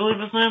 I believe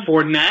his name.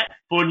 Fournette.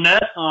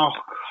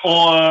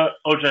 Or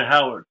O.J.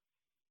 Howard.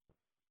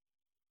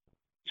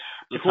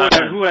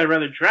 Who would I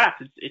rather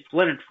draft? It's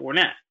Leonard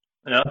Fournette.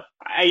 Yeah.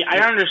 I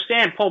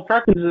understand Paul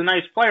Perkins is a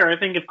nice player. I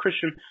think if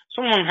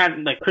someone had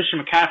like Christian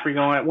McCaffrey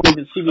going at one of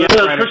the CBS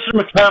writers. Christian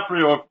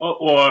McCaffrey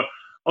or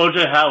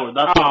O.J. Howard.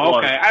 That's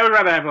okay. I would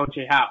rather have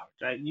O.J. Howard.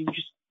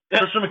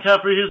 Christian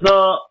McCaffrey, he's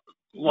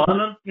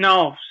lineman?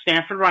 No,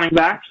 Stanford running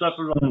back. Got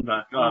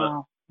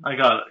it. I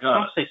got it.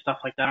 Don't say stuff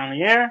like that on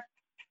the air.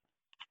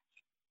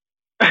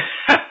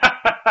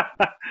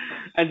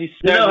 As he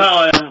stares, you know how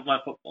I am with my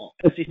football.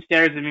 As he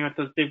stares at me with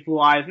those big blue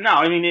eyes. No,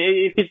 I mean,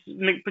 if it's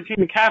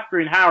between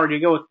McCaffrey and Howard, you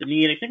go with the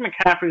need. I think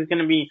McCaffrey is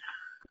going to be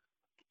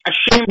a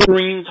Shane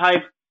Vereen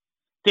type,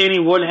 Danny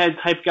Woodhead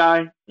type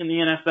guy in the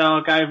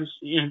NFL, a guy who's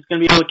going to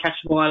be able to catch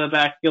the ball out of the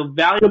backfield,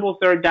 valuable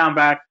third down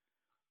back.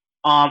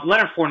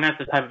 Leonard Fournette's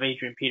the type of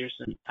Adrian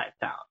Peterson type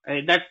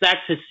talent.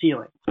 That's his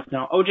ceiling.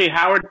 O.J.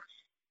 Howard,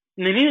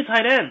 and they need a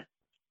tight end.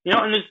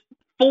 And there's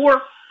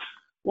four.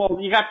 Well,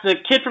 you got the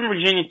kid from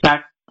Virginia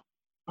Tech,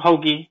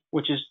 Hoagie,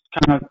 which is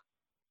kind of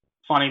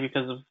funny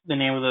because of the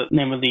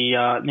nickname of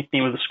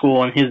the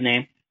school and his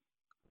name.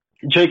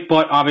 Jake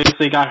Butt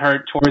obviously got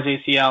hurt, tore his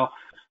ACL.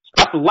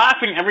 Stop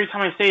laughing every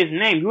time I say his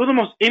name. You were the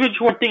most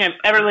immature thing I've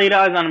ever laid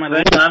eyes on in my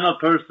life. I'm a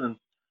person.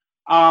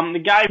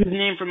 The guy whose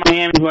name from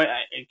Miami, who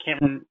I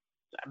can't remember.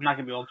 I'm not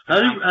gonna be able to. How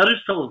do you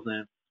spell his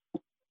name?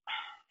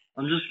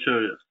 I'm just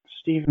curious.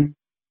 Steven,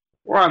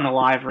 we're on the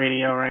live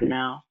radio right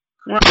now.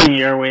 We're on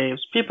the airwaves.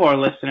 People are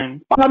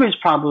listening. Bobby's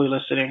probably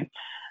listening.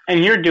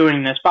 And you're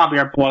doing this. Bobby,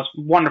 our boss,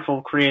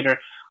 wonderful creator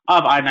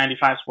of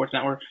I-95 Sports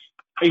Network.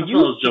 Joey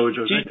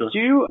Jozinka.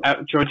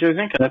 Joey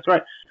Jozinka, that's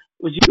right.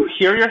 Would you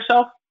hear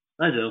yourself?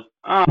 I do.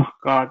 Oh,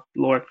 God,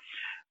 Lord.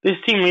 This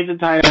team needs a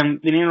tight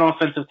end. They need an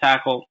offensive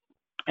tackle.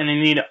 And they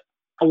need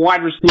a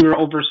wide receiver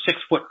over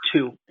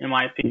 6'2", in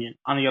my opinion,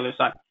 on the other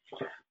side.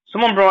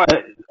 Someone brought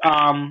up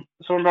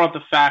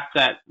the fact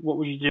that what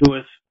would you do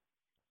with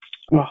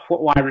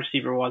what wide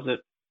receiver was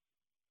it?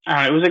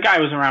 It was a guy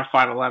who was around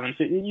 5'11".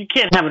 So you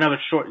can't have another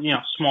short,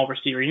 small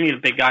receiver. You need a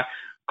big guy.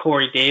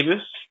 Corey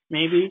Davis,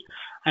 maybe.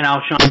 And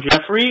Alshon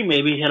Jeffrey,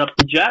 maybe hit up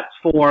the Jets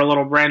for a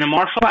little Brandon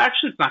Marshall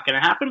action. It's not going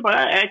to happen, but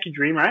I could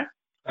dream, right?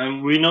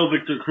 And we know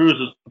Victor Cruz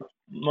is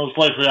most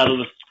likely out of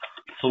the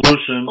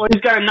solution. Well,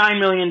 he's got a $9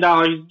 million.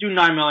 He's due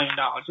 $9 million.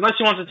 Unless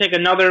he wants to take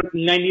another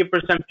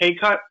 90% pay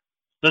cut.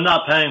 They're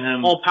not paying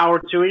him. All power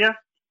to you.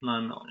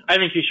 $9 million. I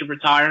think he should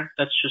retire.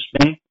 That's just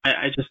me.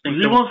 I just think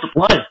he wants to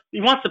play. He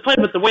wants to play,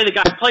 but the way the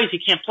guy plays, he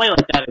can't play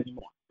like that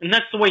anymore. And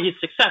that's the way he's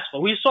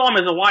successful. We saw him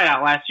as a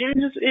wideout last year.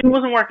 It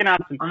wasn't working out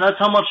to him. And that's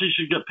how much he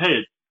should get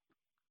paid.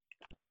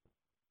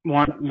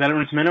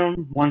 Veterans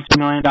minimum, $1-2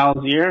 million a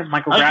year.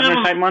 Michael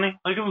Grabner type money.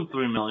 I give him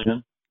 $3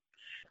 million.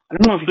 I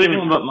don't know if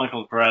Speaking about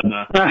Michael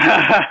Grabner,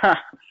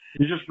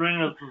 you just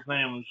bring up his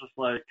name. It's just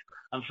like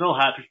I'm so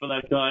happy for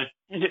that guy.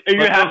 Are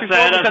you happy for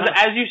him? Because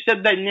as you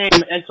said that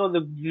name, I saw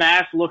the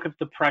mass look of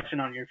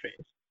depression on your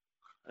face.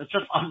 It's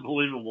just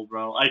unbelievable,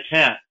 bro. I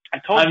can't.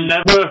 I've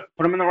never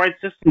put him in the right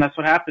system. That's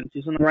what happens.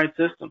 He's in the right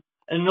system.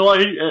 And you know what?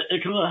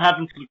 It couldn't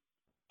happen to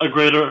a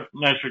greater,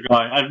 nicer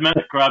guy. I've met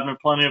Grabner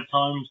plenty of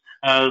times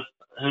as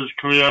his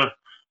career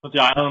with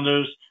the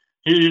Islanders.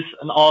 He's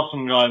an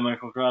awesome guy,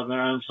 Michael Grabner.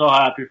 I'm so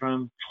happy for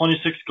him.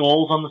 26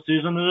 goals on the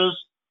season it is.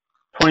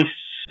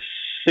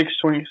 26,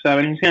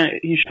 27.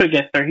 He should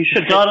get there. He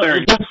should get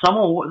 30. There's got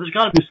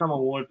to be some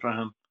award for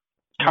him.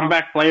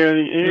 Comeback Player of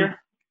the Year.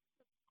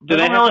 They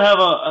don't really have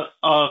a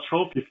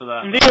trophy for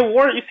that. The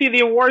award, you see, the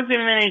awards in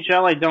the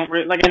NHL, I don't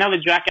really, like. I know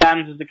that Jack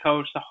Adams is the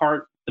coach, the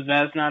Hart, the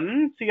Vezina,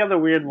 and it's the other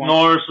weird one.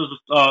 Norris is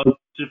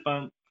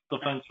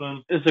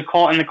defenseman. Is the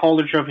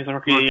Calder Trophy the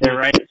Rookie of the Year,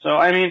 right? So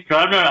I mean,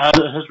 Grabner had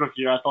his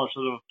rookie year. I thought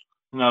should have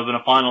been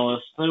a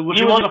finalist. He was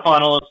a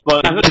finalist,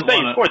 but I was going to say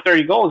he scored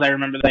 30 goals. I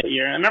remember that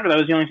year. I remember that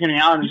was the only team in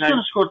the Islanders. He's going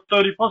to score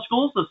 30 plus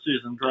goals this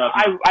season.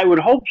 Grabner. I would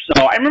hope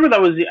so. I remember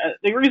that was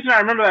the reason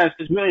I remember that is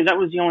because really that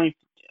was the only.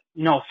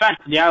 No offense,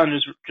 the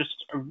Islanders just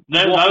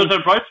that was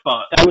their bright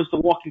spot. That was the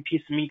walking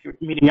piece of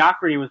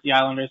mediocrity was the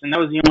Islanders, and that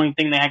was the only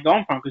thing they had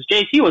going for them because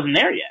JT wasn't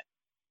there yet.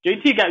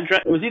 JT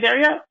was he there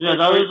yet? Yeah,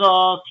 that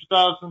was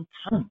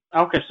 2010.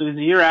 Okay, so it was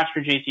a year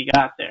after JT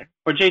got there,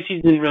 but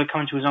JT didn't really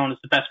come into his own as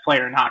the best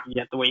player in hockey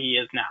yet, the way he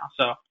is now.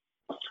 So,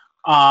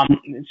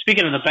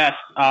 speaking of the best,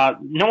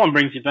 no one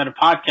brings you a better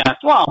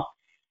podcast. Well,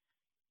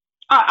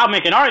 I'll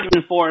make an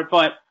argument for it,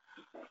 but.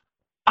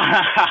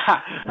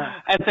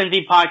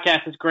 S&D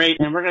Podcast is great,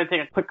 and we're going to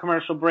take a quick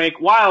commercial break.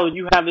 While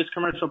you have this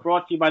commercial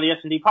brought to you by the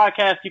S&D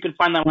Podcast, you can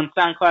find that on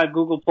SoundCloud,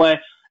 Google Play,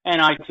 and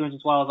iTunes,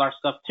 as well as our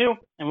stuff too.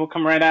 And we'll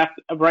come right back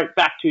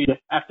to you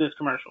after this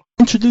commercial.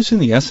 Introducing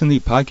the S&D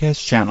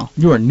Podcast channel,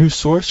 your new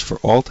source for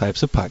all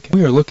types of podcasts.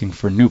 We are looking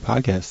for new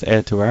podcasts to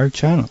add to our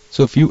channel.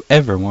 So if you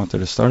ever wanted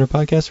to start a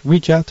podcast,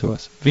 reach out to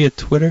us via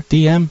Twitter,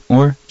 DM,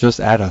 or just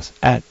add us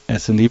at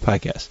S&D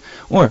Podcast.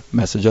 Or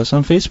message us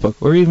on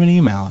Facebook, or even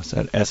email us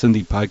at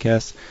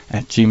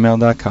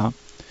sndpodcast@gmail.com.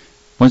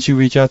 Once you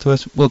reach out to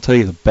us, we'll tell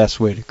you the best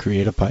way to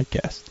create a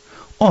podcast.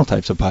 All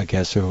types of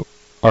podcasts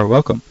are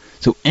welcome.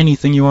 So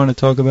anything you want to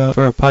talk about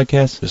for our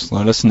podcast, just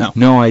let us know.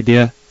 No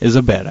idea is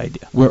a bad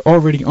idea. We're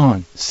already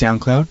on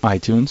SoundCloud,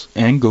 iTunes,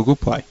 and Google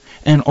Play,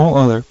 and all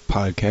other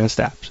podcast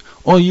apps.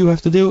 All you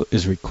have to do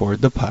is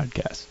record the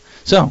podcast.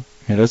 So,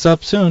 hit us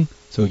up soon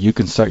so you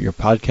can start your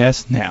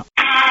podcast now.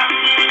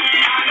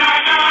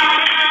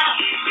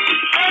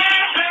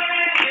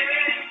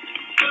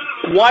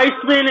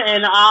 Weissman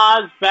and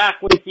Oz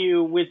back with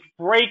you with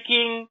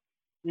breaking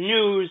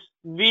news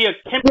via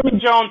Kimberly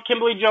Jones.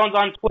 Kimberly Jones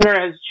on Twitter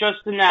has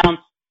just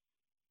announced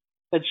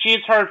that she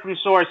has heard from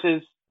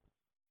sources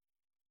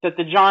that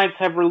the Giants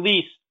have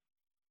released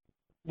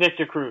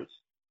Victor Cruz.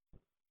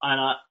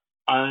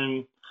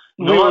 We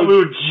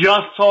were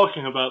just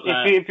talking about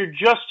that. If you're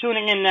just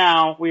tuning in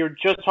now, we were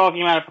just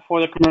talking about it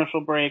before the commercial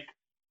break.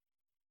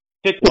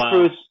 Victor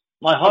Cruz,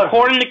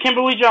 according to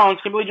Kimberly Jones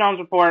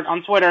report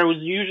on Twitter, was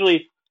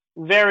usually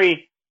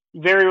very,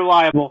 very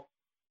reliable.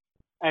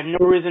 I have no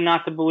reason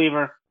not to believe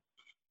her.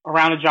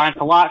 Around the Giants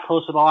a lot,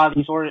 close to a lot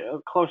of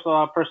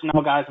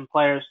personnel guys and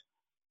players.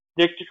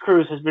 Victor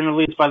Cruz has been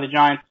released by the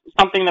Giants.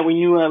 Something that we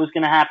knew that was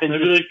going to happen.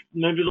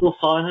 Maybe they'll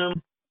sign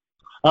him.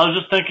 I was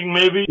just thinking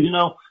maybe,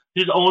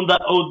 he's owed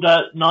that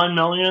 $9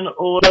 million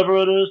or whatever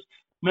it is.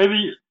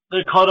 Maybe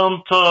they cut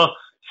him to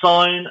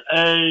sign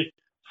a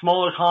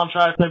smaller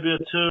contract, maybe a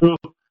 $2-3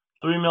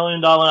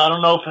 million. I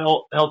don't know if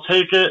he'll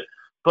take it,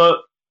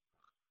 but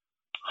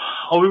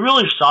are we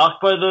really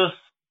shocked by this?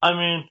 I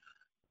mean,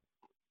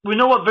 we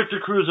know what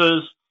Victor Cruz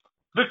is.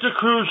 Victor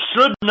Cruz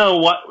should know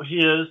what he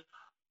is.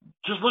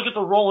 Just look at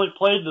the role he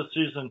played this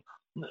season.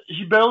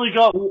 He barely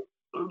got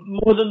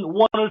more than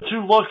 1 or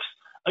 2 looks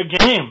a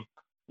game.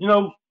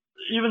 Even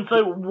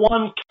say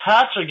 1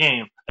 catch a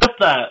game, if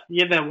that. He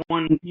had that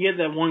one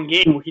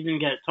game where he didn't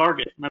get a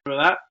target. Remember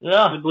that?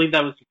 Yeah. I believe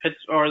that was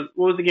Pittsburgh.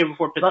 What was the game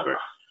before Pittsburgh?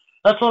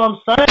 That's what I'm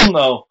saying,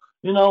 though.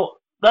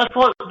 That's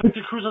what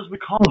Victor Cruz has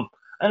become.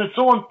 And it's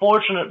so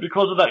unfortunate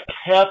because of that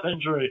calf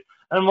injury.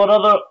 And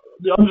the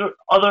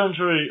other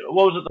injury,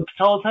 what was it, the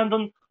patella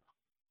tendon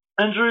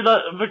injury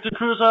that Victor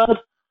Cruz had?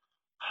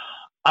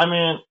 I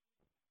mean,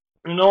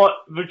 you know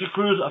what? Victor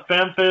Cruz, a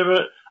fan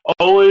favorite,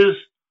 always,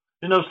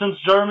 since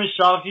Jeremy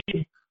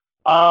Shockey,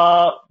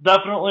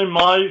 definitely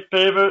my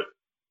favorite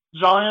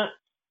Giant.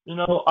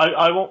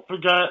 I won't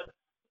forget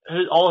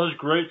all his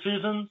great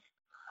seasons.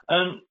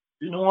 And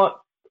you know what?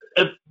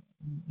 If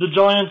the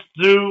Giants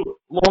do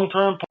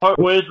long-term part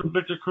ways with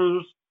Victor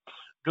Cruz,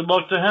 good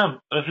luck to him.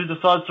 If he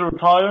decides to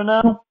retire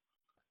now,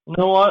 you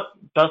know what?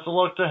 Best of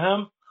luck to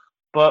him.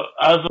 But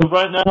as of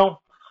right now,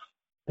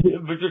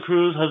 Victor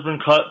Cruz has been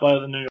cut by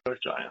the New York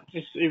Giants.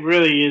 It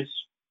really is.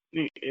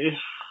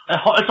 It's a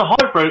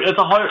heartbreak. It's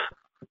a heart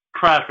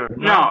cracker.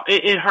 No,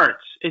 it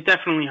hurts. It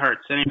definitely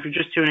hurts. And if you're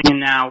just tuning in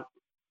now,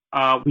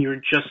 we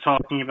were just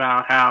talking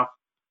about how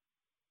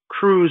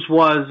Cruz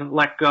was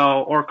let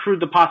go, or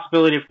the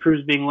possibility of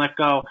Cruz being let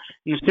go.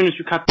 And as soon as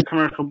we cut the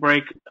commercial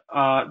break,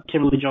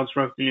 Kimberly Jones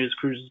broke the news.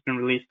 Cruz has been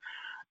released.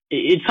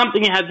 It's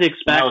something you had to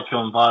expect. Now it's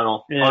going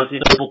viral. Yeah,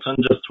 Stapleton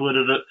just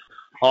tweeted it.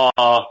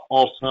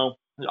 Also,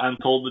 I'm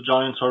told the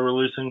Giants are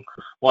releasing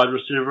wide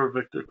receiver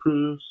Victor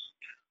Cruz.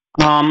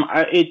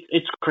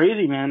 It's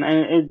crazy, man,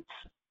 and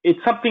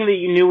it's something that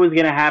you knew was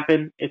going to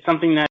happen. It's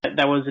something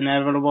that was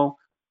inevitable.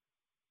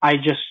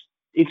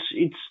 It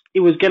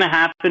was going to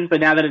happen,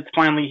 but now that it's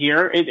finally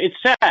here, it's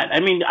sad. I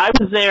mean, I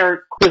was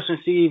there Christmas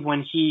Eve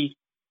when he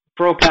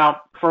broke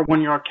out for a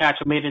 1-yard catch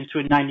and made it into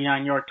a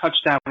 99-yard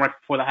touchdown right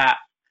before the half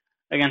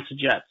against the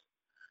Jets.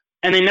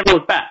 And they never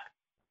looked back.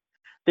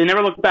 They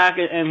never looked back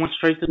and went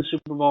straight to the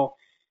Super Bowl.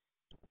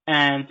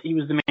 And he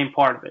was the main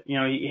part of it. You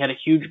know, he had a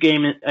huge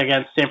game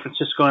against San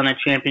Francisco in that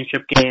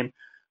championship game.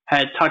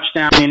 Had a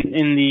touchdown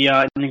in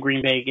the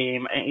Green Bay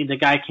game. The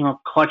guy came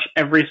up clutch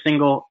every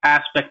single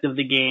aspect of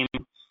the game.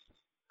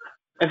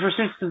 Ever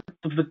since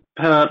the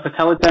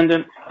patella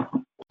tendon,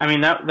 I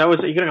mean that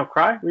was. Are you gonna go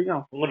cry? Where you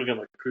going? I'm gonna get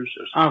my cruise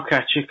ships.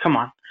 Okay, gee, come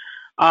on.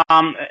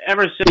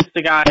 Ever since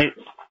the guy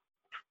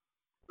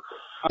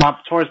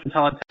tore his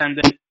patella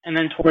tendon and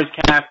then tore his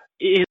calf,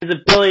 his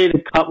ability to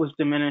cut was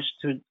diminished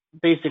to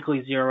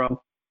basically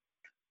zero.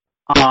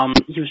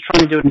 He was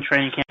trying to do it in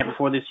training camp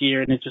before this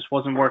year, and it just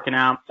wasn't working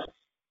out.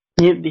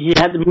 He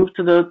had to move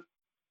to the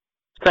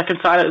second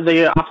side of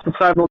the opposite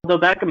side of Odell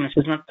Beckham. This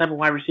is not the type of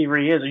wide receiver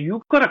he is. Are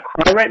you gonna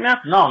cry right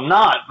now? No, I'm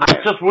not.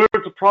 It's just weird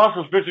to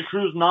process Victor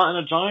Cruz not in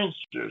a Giants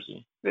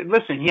jersey.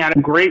 Listen, he had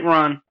a great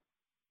run,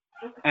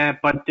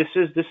 but this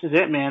is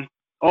it, man.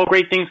 All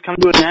great things come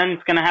to an end.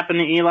 It's gonna happen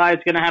to Eli.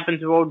 It's gonna happen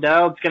to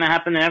Odell. It's gonna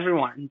happen to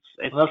everyone.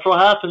 That's what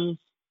happens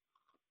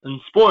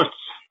in sports.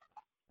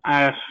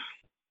 I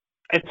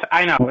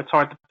know it's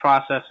hard to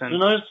process, and you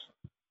know,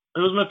 it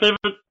was my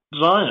favorite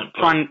Giant.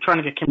 Trying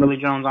to get Kimberly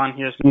Jones on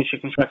here so maybe she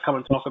can try to come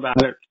and talk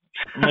about it.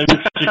 Maybe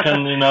she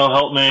can,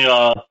 help me.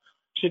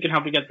 She can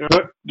help you get through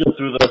it. Get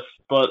through this,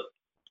 but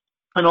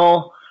in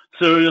all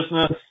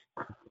seriousness,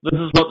 this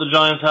is what the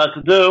Giants had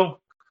to do.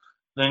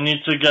 They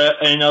need to get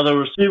another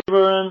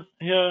receiver in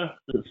here,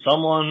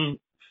 someone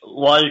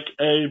like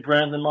a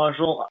Brandon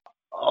Marshall,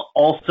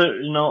 also,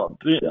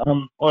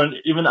 or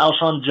even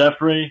Alshon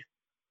Jeffrey.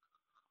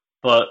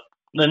 But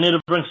they need to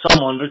bring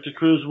someone. Victor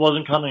Cruz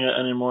wasn't cutting it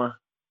anymore.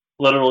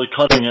 Literally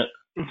cutting it.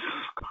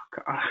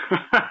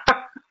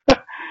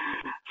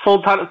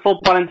 Full pun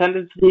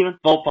intended, Steven?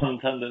 Full pun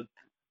intended.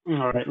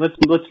 All right,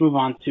 let's move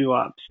on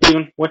to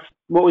Steven. What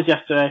was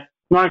yesterday?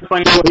 You want to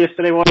explain what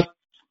yesterday was?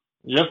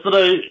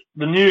 Yesterday,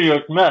 the New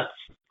York Mets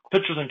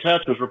pitchers and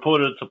catchers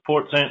reported to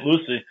Port St.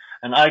 Lucie,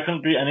 and I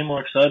couldn't be any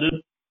more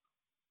excited.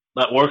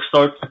 That work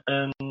starts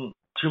in 2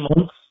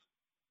 months.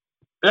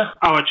 Yeah.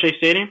 Oh, at Shea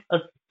Stadium?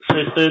 At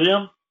Shea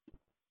Stadium.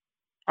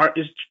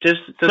 Is this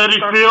City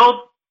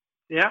Field?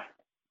 Yeah.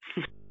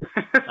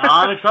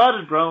 I'm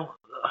excited, bro.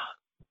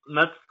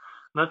 Mets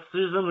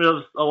season, we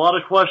have a lot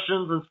of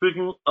questions, and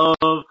speaking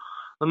of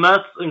the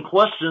Mets and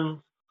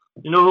questions,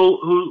 you know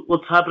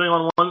what's happening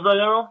on Wednesday,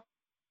 Errol?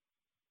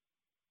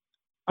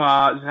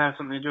 Does it have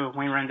something to do with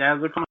Wayne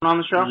Randazzo coming on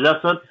the show?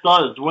 Yes, it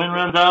does. Wayne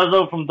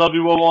Randazzo from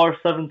WOR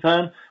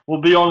 710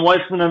 will be on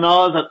Weissman and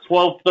Oz at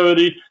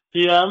 12:30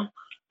 p.m.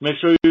 Make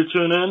sure you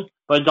tune in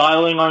by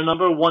dialing our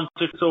number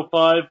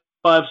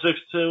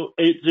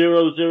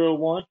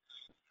 1-605-562-8001.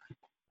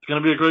 It's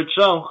going to be a great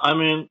show. I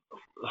mean,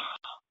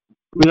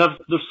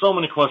 there's so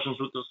many questions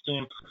with this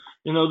team.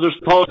 You know, there's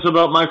talks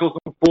about Michael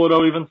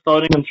Conforto even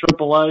starting in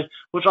AAA,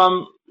 which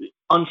I'm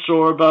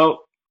unsure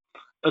about,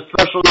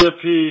 especially if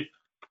he,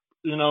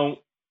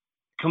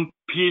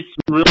 competes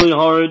really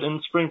hard in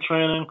spring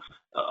training,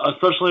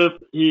 especially if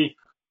he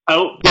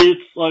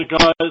outbeats like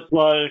guys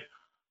like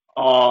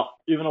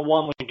even a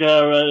Juan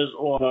Lagares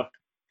or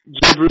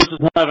Jay Bruce is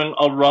having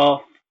a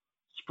rough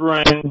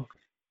spring,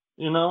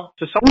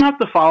 Does someone have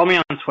to follow me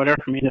on Twitter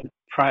for me to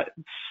try,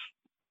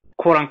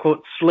 quote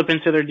unquote, slip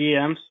into their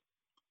DMs?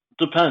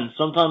 Depends.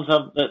 Sometimes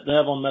they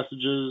have on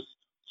messages,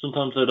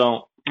 sometimes they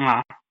don't.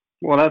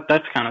 Well,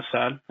 that's kind of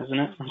sad, isn't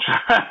it?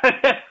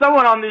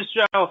 Someone on this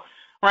show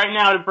right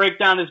now to break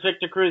down this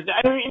Victor Cruz.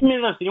 I mean,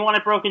 listen, you want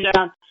it broken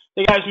down?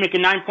 The guy's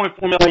making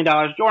 $9.4 million.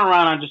 Jordan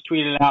Raanan just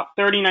tweeted it out.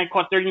 39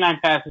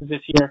 passes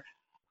this year.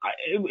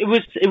 It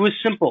was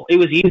simple. It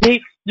was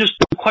easy. Just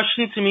the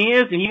question to me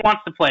is, and he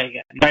wants to play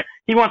again, right?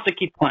 He wants to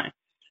keep playing.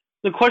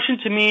 The question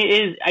to me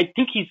is, I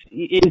think is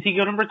he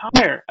going to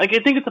retire? Like, I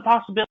think it's a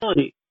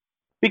possibility.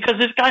 Because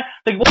this guy,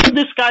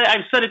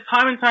 I've said it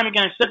time and time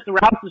again, I've said it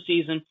throughout the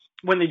season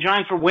when the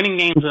Giants were winning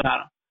games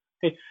without him.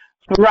 Okay.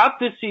 Throughout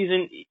this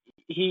season,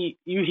 he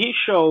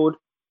showed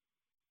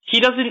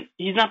he's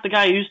not the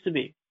guy he used to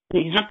be.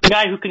 He's not the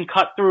guy who can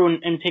cut through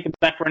and take it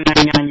back for a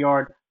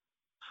 99-yard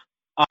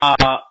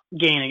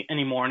gain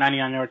anymore,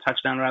 99-yard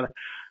touchdown rather.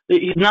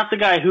 He's not the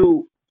guy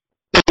who,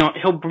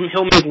 he'll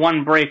make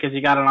one break as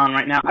he got it on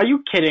right now. Are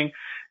you kidding?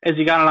 As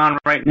he got it on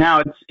right now,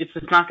 it's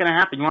just not going to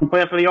happen. You want to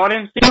play it for the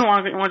audience? Steven, why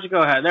don't you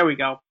go ahead? There we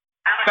go.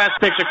 Fast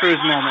Victor Cruz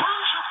moment.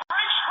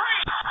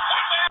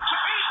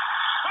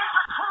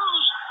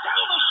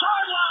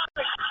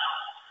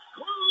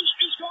 Cruz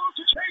is going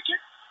to take it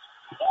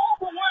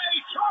all the way,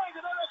 tying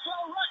an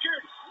NFL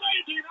record,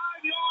 99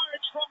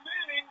 yards from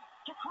Manning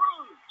to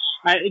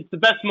Cruz. It's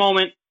the best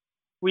moment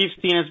we've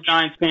seen as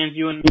Giants fans,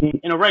 you and me,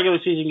 in a regular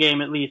season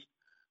game at least,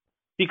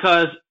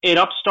 because it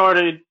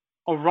upstarted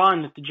a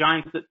run that the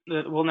Giants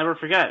that we'll never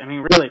forget. I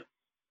mean, really.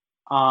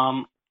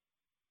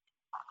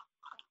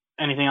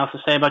 Anything else to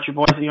say about your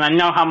boys? I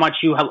know how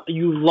much you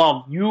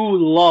love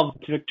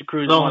Victor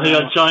Cruz. The only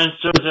Giants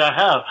jersey I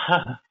have.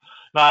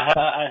 No,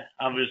 I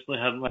obviously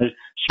have my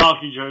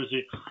Shockey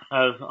jersey.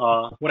 As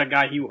what a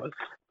guy he was.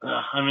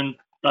 I mean,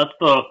 that's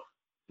the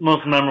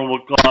most memorable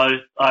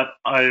guy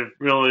I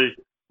really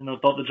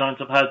thought the Giants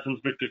have had since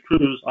Victor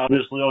Cruz.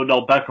 Obviously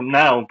Odell Beckham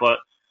now, but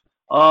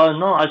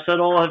no, I said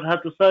all I've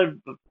had to say.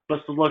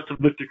 Best of luck to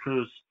Victor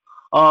Cruz.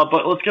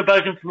 But let's get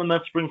back into the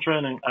Mets spring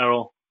training,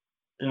 Errol.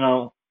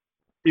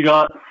 You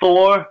got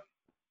Thor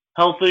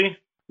healthy.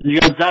 You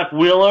got Zach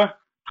Wheeler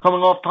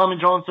coming off Tommy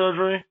John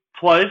surgery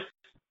twice.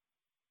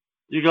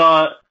 You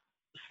got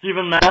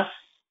Steven Matz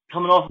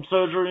coming off of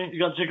surgery. You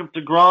got Jacob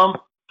deGrom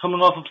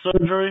coming off of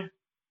surgery.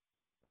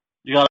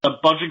 You got a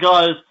bunch of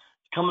guys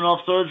coming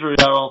off surgery,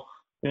 Errol.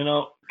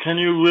 Can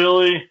you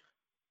really...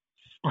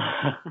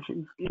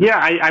 Yeah,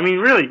 I mean,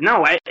 really,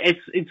 no.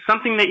 It's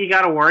something that you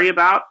got to worry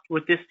about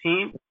with this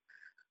team.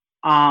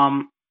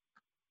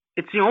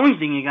 It's the only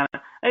thing you got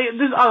to...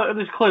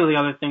 There's clearly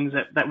other things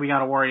that we got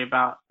to worry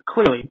about,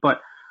 clearly, but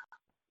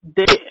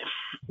the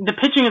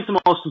pitching is the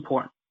most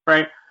important,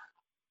 right?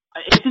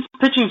 If this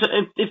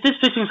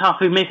pitching's how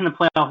they're making the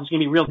playoffs, it's going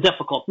to be real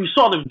difficult. We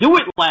saw them do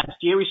it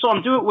last year. We saw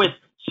them do it with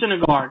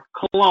Syndergaard,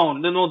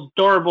 Cologne, the most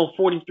durable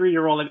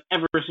 43-year-old I've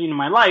ever seen in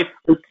my life.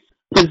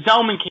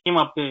 Zellman came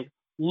up big.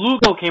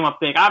 Lugo came up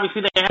big.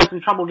 Obviously, they had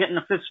some trouble getting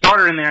a fifth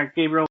starter in there,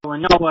 Gabriel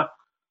Lanoa.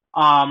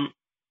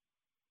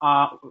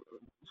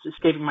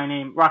 Escaping my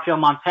name, Rafael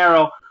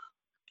Montero.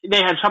 They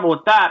had trouble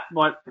with that,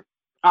 but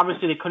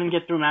obviously they couldn't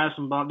get through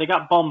Madison Bum. They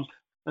got bummed,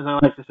 as I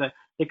like to say.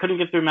 They couldn't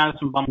get through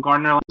Madison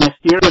Bumgarner last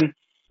year, and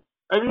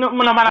no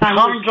matter how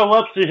Tom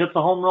Gillespie hits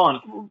a home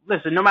run.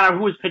 Listen, no matter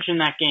who was pitching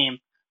that game,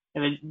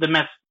 the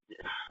Mets,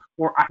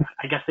 or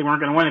I guess they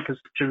weren't going to win it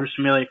because Jeurys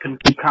Familia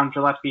couldn't keep Tom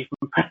Gillespie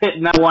from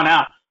hitting that one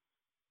out.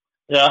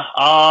 Yeah,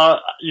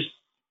 you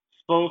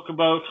spoke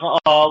about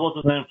what's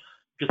his name,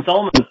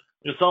 Gesellman.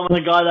 Gesellman,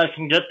 the guy that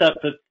can get that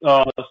fifth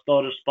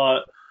starter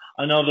spot.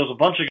 I know there's a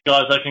bunch of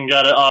guys that can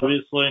get it.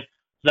 Obviously,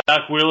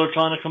 Zach Wheeler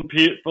trying to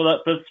compete for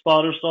that fifth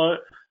spotter start.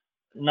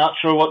 Not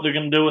sure what they're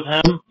going to do with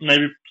him.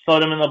 Maybe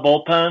start him in the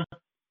bullpen.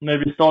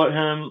 Maybe start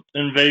him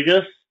in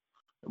Vegas,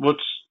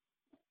 which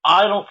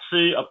I don't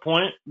see a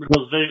point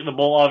because the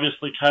ball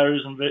obviously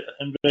carries in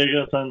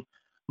Vegas, and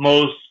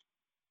most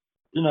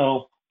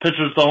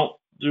pitchers don't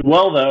do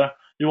well there.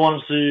 You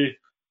want to see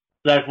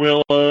Zach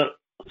Wheeler,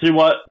 see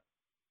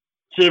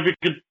if he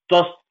could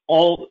dust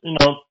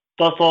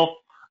off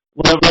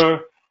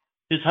whatever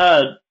he's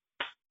had.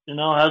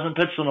 Hasn't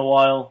pitched in a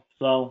while,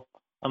 so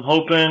I'm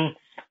hoping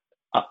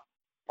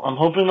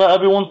that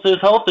everyone stays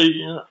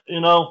healthy.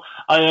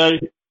 I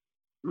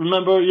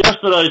remember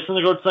yesterday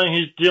Syndergaard saying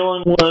he's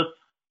dealing with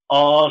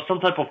some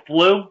type of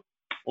flu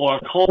or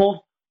a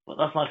cold, but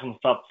that's not going to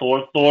stop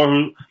Thor. Thor,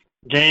 who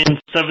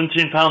gained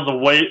 17 pounds of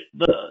weight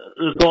this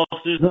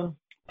offseason.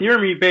 Deer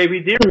meat,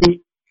 baby, deer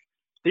meat.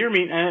 Deer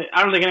meat.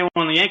 I don't think anyone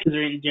on the Yankees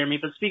are eating deer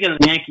meat, but speaking of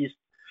the Yankees,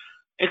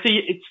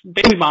 it's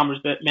baby bombers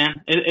bit, man.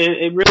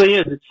 It really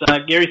is.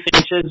 It's Gary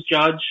Sanchez,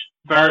 Judge,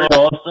 Bird,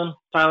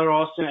 Tyler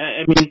Austin.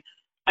 I mean,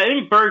 I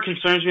think Bird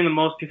concerns me the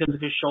most because of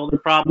his shoulder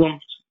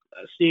problems.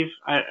 Steve,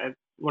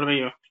 what about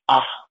you?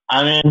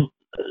 I mean,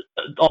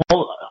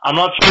 I'm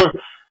not sure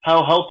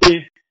how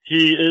healthy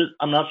he is.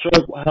 I'm not sure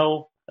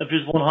if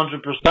he's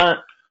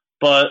 100%,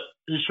 but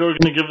he's sure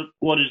going to give it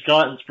what he's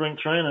got in spring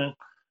training.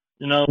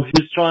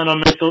 He's trying to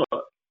make the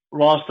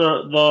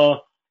roster, the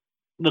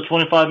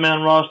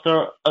 25-man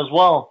roster as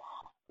well.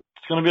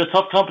 It's going to be a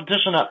tough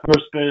competition at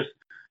first base.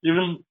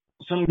 Even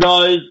some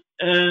guys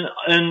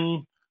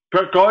in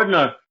Brett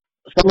Gardner,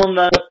 someone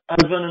that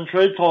has been in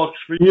trade talks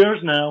for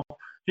years now,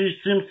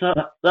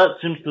 that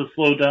seems to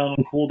slow down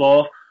and cooled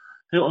off.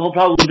 He'll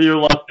probably be your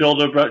left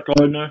fielder, Brett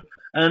Gardner.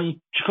 And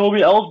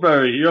Jacoby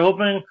Ellsbury, you're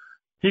hoping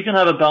he can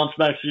have a bounce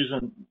back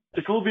season.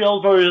 Jacoby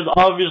Ellsbury has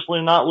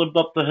obviously not lived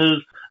up to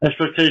his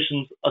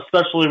expectations,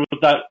 especially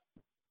with that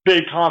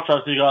big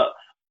contract he got a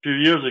few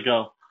years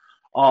ago.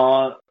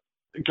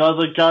 Guys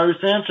like Gary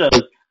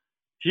Sanchez,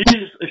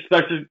 he's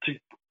expected to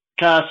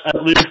cash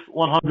at least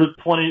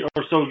 120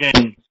 or so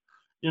games.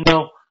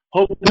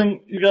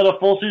 Hoping you get a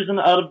full season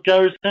out of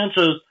Gary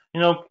Sanchez,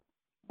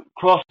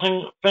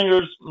 crossing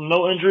fingers,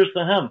 no injuries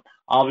to him.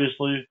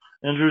 Obviously,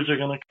 injuries are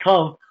going to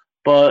come,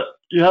 but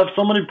you have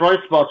so many bright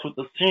spots with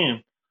this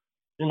team,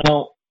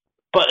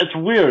 but it's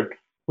weird.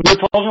 When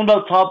you're talking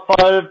about top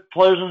 5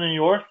 players in New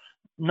York,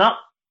 not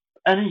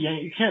any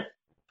you can't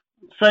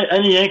say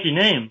any Yankee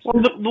names.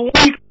 Well, the one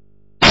you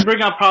can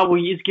bring up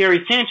probably is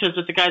Gary Sanchez,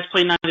 but the guy's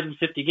played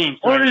 950 games.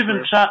 Or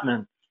even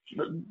Chapman.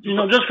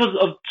 Just because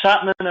of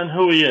Chapman and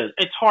who he is.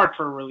 It's hard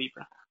for a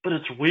reliever. But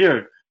it's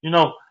weird. You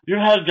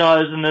had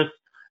guys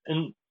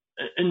in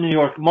New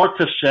York, Mark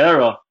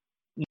Teixeira,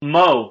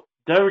 Mo,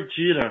 Derek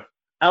Jeter,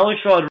 Alex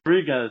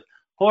Rodriguez,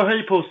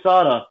 Jorge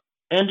Posada,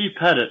 Andy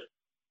Pettit.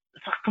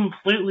 it's a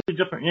completely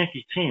different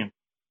Yankee team.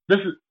 This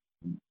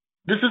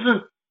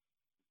isn't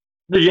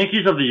the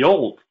Yankees of the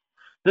old.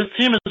 This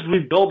team is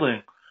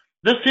rebuilding.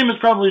 This team is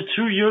probably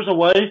 2 years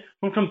away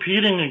from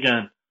competing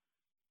again.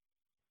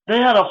 They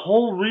had a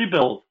whole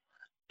rebuild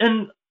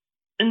in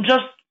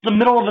just the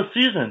middle of a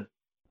season.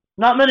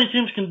 Not many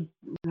teams can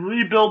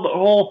rebuild the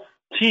whole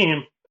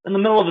team in the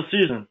middle of a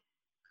season.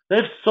 They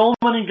have so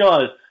many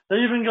guys. They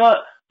even got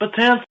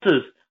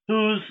Betances,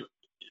 who's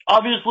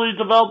obviously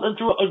developed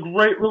into a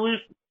great relief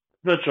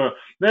pitcher.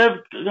 They have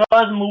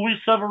guys in Luis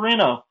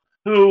Severino,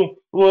 who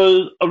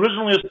was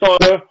originally a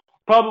starter,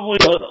 probably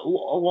a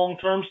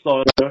long-term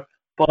starter,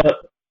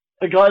 but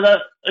a guy that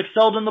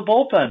excelled in the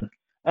bullpen.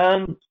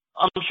 And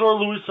I'm sure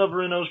Luis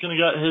Severino is going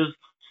to get his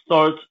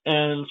starts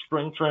in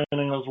spring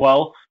training as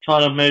well,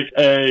 trying to make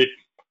a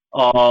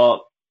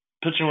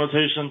pitching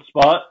rotation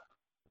spot.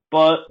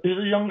 But he's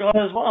a young guy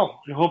as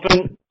well. You're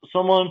hoping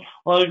someone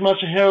like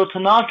Masahiro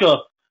Tanaka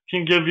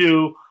can give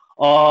you,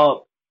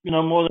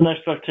 more than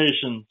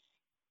expectations.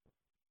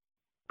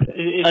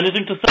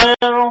 Anything to say,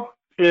 Errol?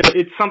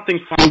 It's something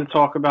fun to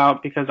talk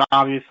about because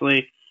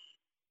obviously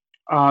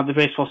the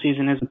baseball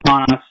season is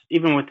upon us,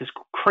 even with this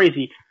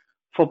crazy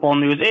football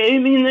news. I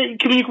mean,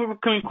 can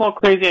we call it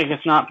crazy? I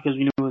guess not, because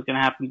we knew it was going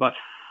to happen. But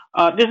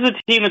this is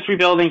a team that's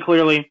rebuilding,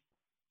 clearly.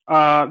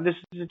 This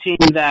is a team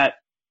that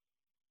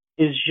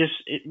is just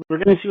we're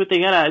going to see what they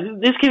get at.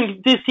 This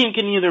team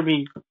can either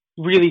be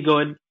really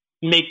good,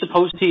 make the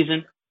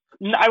postseason.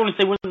 I wouldn't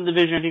say win the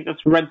division. I think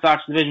that's the Red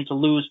Sox division to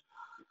lose,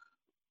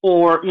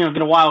 or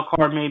get a wild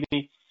card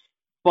maybe.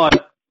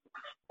 But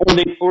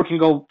or can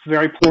go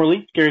very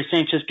poorly. Gary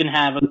Sanchez can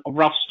have a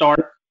rough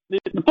start.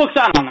 The book's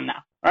out on them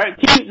now. All right,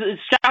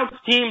 scouts,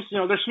 teams,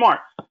 they're smart.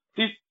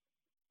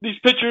 These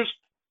pitchers,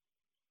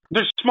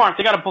 they're smart.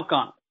 They got a book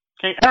on them.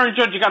 Okay, Aaron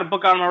Judge, you got a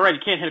book on him already.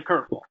 Can't hit a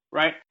curveball,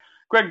 right?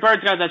 Greg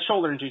Bird's got that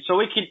shoulder injury, so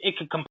it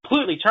could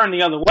completely turn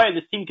the other way.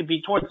 This team could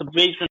be towards the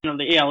basement of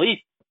the AL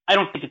East. I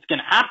don't think it's going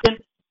to happen.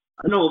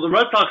 No, the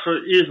Red Sox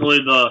are easily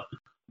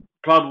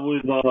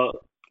probably the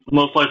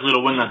most likely to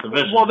win that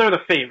division. Well, they're the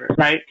favorite,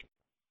 right?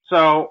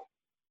 So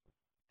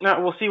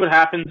we'll see what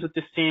happens with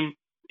this team.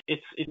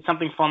 It's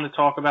something fun to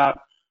talk about.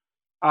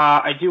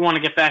 I do want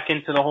to get back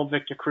into the whole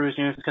Victor Cruz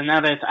news because now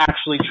that it's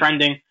actually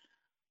trending,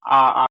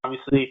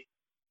 obviously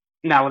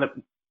now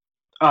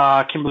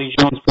that Kimberly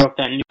Jones broke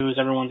that news,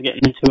 everyone's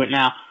getting into it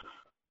now.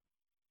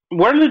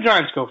 Where do the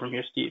Giants go from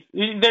here, Steve?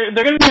 They're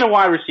going to need a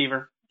wide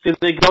receiver. Do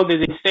they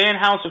stay in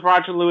house with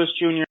Roger Lewis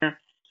Jr.?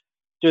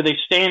 Do they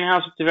stay in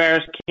house with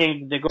Tavares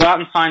King? Do they go out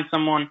and sign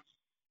someone?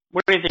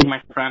 What do you think,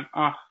 my friend?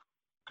 Oh,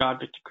 God,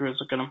 Victor Cruz,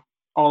 look at him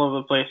all over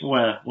the place.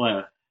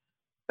 Where?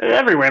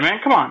 Everywhere, man.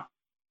 Come on.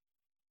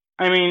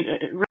 I mean,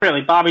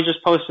 really, Bobby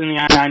just posted in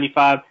the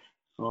I-95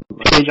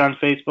 page on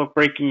Facebook,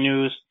 breaking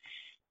news.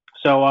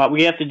 So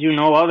we have to do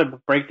no other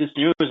but break this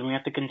news, and we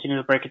have to continue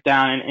to break it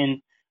down.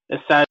 And as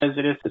sad as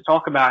it is to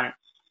talk about it,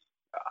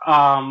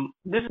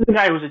 this is a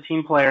guy who's a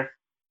team player.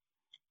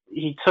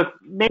 He took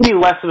maybe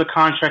less of a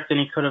contract than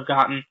he could have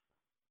gotten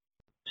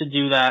to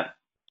do that.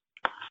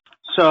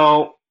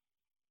 So,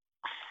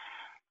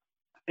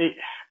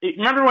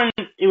 remember when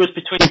it was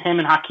between him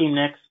and Hakeem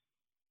Nicks?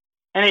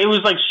 And it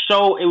was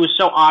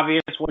so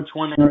obvious which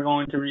one they were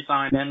going to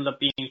resign. It ended up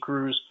being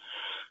Cruz.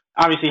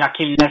 Obviously,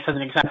 Hakeem Nicks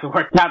hasn't exactly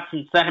worked out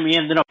since then. He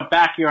ended up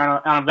back here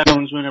on a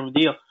veterans winner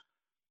deal.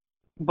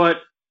 But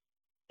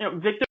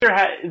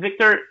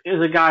Victor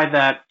is a guy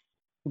that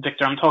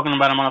I'm talking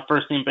about him on a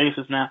first name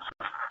basis now.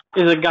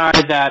 Is a guy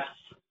that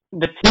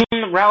the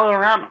team rallied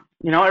around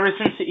him. Ever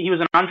since he was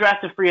an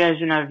undrafted free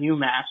agent out of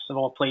UMass, of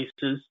all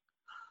places.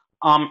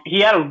 He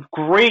had a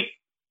great.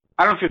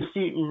 I don't know if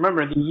you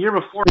remember, the year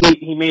before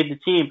he made the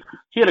team,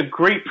 he had a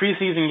great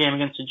preseason game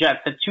against the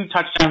Jets, had 2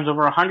 touchdowns,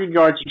 over 100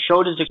 yards. He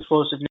showed his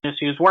explosiveness.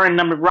 He was wearing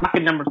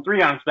rocket number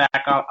 3 on his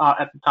back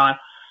at the time.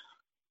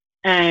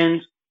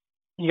 And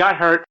he got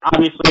hurt,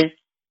 obviously,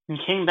 and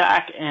came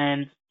back,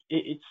 and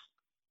he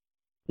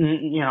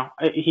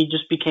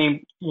just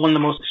became one of the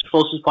most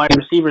explosive wide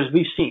receivers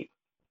we've seen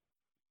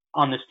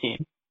on this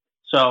team.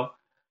 So,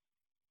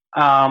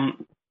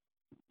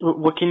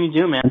 what can you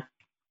do, man?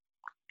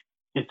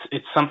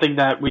 It's something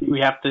that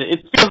we have to.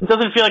 It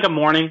doesn't feel like a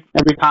mourning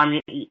every time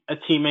a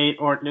teammate,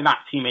 or not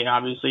teammate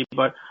obviously,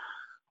 but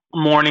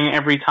mourning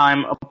every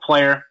time a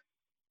player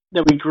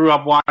that we grew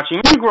up watching.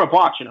 We grew up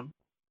watching him.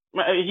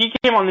 He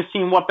came on this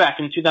team back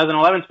in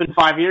 2011. It's been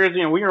 5 years.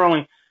 We were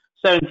only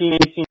 17,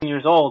 18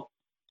 years old.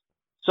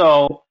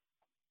 So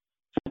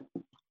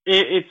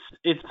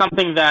it's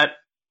something that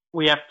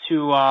we have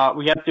to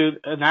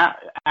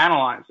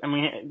analyze. I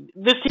mean,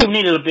 this team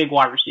needed a big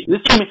wide receiver.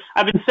 This team,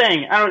 I've been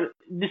saying,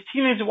 this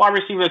team needs a wide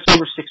receiver that's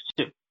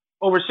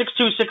over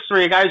 6'2",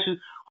 6'3", a guy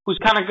who's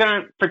kind of going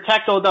to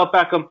protect Odell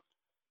Beckham,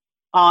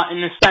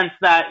 in the sense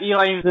that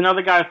Eli is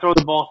another guy to throw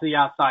the ball to the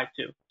outside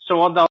too.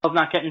 So Odell's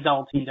not getting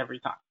double teamed every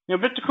time.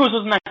 Victor Cruz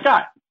wasn't that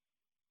guy.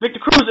 Victor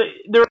Cruz,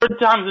 there were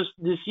times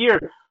this year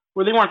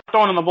where they weren't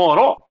throwing him the ball at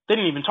all. They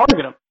didn't even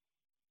target him.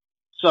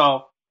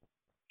 So.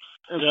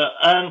 Yeah,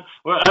 and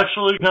we're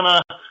actually going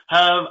to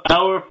have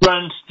our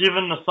friend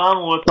Steven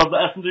Nasamowitz of the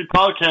S&D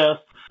podcast.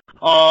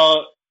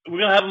 We're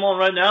going to have him on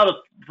right now to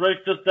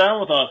break this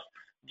down with us.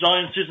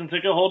 Giant season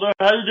ticket holder.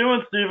 How you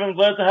doing, Steven?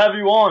 Glad to have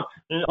you on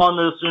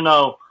this,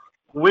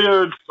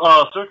 weird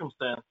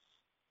circumstance.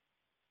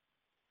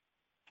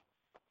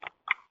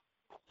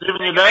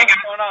 Steven, you there? What's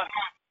going on?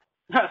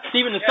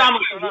 Steven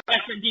Nasamowitz of the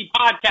S&D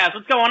podcast.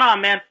 What's going on,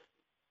 man?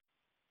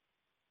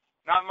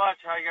 Not much.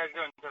 How you guys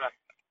doing today?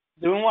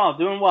 Doing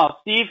well.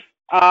 Steve,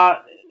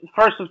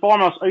 first and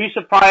foremost, are you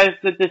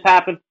surprised that this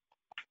happened?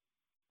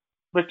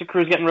 Victor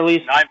Cruz getting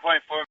released? $9.4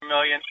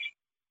 million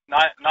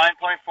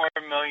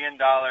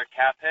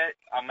cap hit.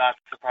 I'm not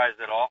surprised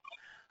at all.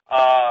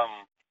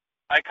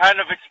 I kind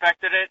of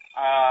expected it.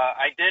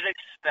 I did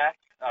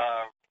expect,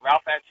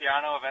 Ralph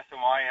Acciano of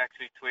SNY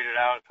actually tweeted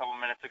out a couple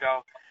minutes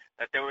ago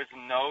that there was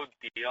no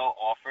deal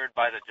offered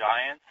by the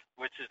Giants,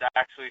 which is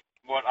actually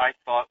what I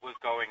thought was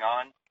going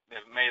on.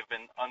 It may have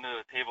been under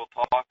the table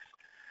talks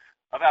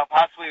about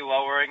possibly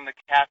lowering the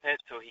cap hit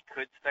so he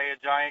could stay a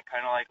Giant,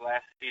 kind of like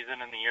last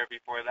season and the year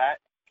before that.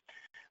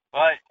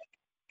 But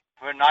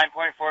for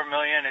 $9.4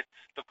 million, it's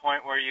the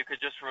point where you could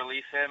just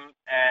release him.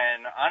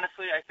 And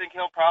honestly, I think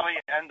he'll probably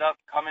end up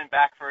coming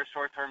back for a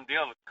short-term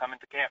deal to come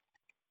into camp.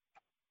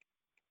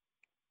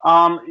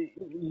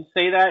 You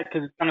say that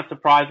because it's kind of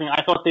surprising.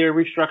 I thought they would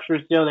restructure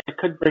his deal. They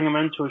could bring him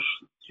into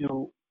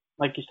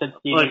like you said,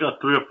 Steve. Like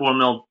a $3 or $4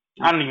 mil.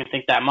 I don't even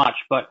think that much,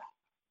 but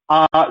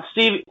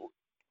Steve,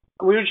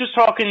 we were just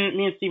talking.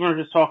 Me and Steven were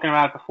just talking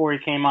about it before he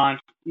came on.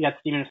 You got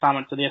Steven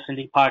Assignment to the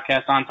S&D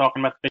podcast on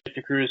talking about the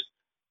Victor Cruz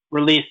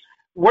release.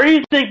 Where do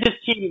you think this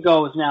team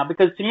goes now?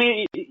 Because to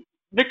me,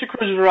 Victor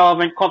Cruz is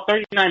relevant. Caught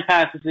 39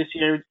 passes this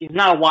year. He's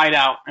not a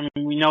wideout. I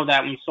mean, we know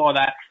that. We saw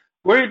that.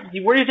 Where do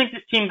you think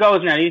this team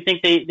goes now? Do you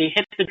think they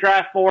hit the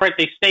draft for it?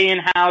 They stay in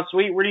house?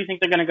 Where do you think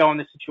they're going to go in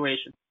this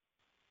situation?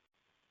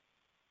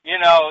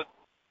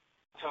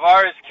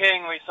 Tavares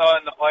King, we saw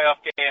in the playoff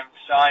game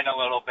shine a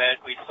little bit.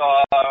 We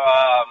saw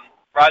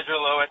Roger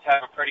Lewis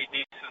have a pretty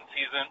decent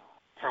season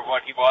for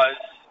what he was.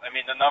 I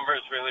mean, the numbers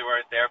really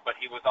weren't there, but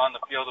he was on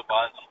the field a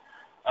bunch.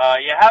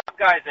 You have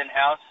guys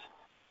in-house.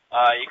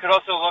 You could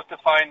also look to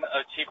find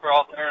a cheaper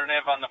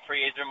alternative on the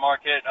free agent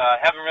market.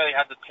 Haven't really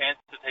had the chance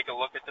to take a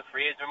look at the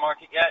free agent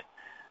market yet,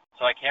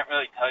 so I can't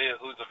really tell you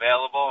who's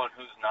available and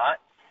who's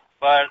not.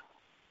 But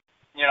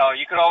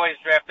you could always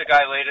draft a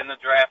guy late in the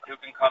draft who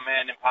can come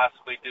in and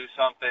possibly do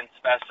something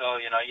special.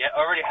 You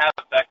already have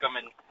Beckham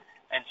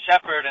and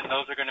Shepard, and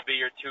those are going to be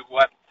your two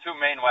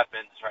main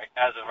weapons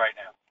as of right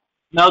now.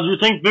 Now, do you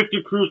think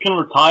Victor Cruz can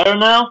retire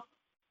now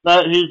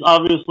that he's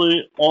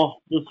obviously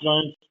off this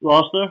Giants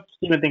roster?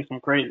 Steven thinks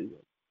I'm crazy.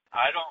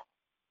 I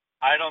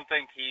don't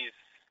think he's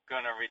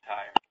going to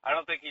retire. I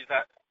don't think he's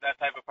that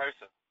type of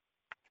person.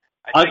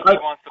 I think he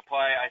wants to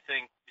play. I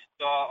think you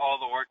saw all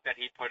the work that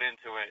he put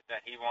into it,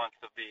 that he wants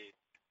to be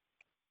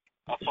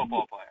a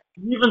football player.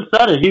 He even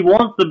said it. He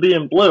wants to be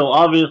in blue.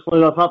 Obviously,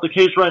 that's not the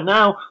case right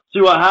now.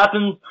 See what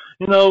happens,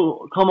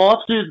 come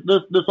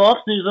this off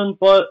season.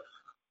 But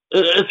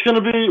it's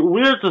going to be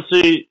weird to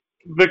see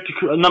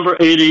Victor number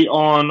 80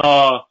 on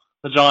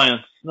the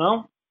Giants.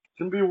 No, it's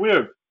going to be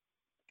weird.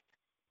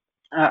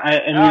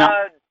 I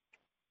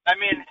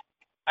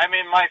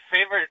mean, my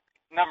favorite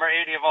number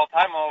 80 of all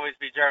time will always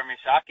be Jeremy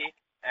Shockey,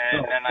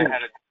 and then I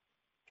had to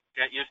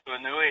get used to a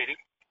new 80.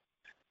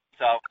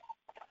 So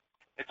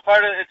it's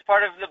part of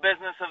the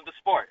business of the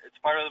sport. It's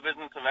part of the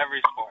business of every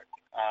sport.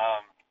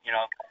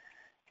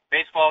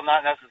 Baseball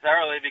not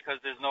necessarily,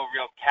 because there's no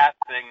real cap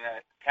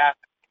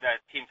that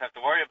teams have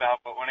to worry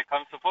about. But when it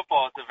comes to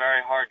football, it's a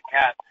very hard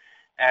cap,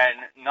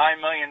 and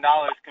 $9 million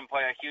can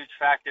play a huge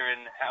factor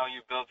in how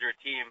you build your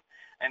team.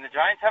 And the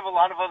Giants have a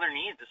lot of other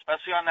needs,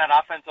 especially on that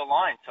offensive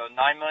line. So $9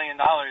 million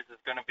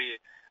is going to be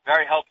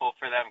very helpful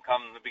for them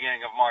come the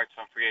beginning of March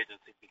when free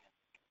agency begins.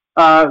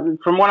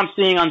 From what I'm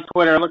seeing on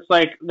Twitter, it looks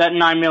like that $9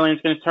 million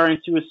is going to turn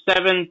into a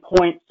 $7.3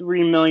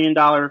 million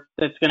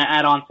that's going to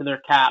add on to their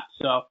cap.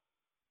 So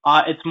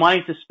it's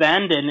money to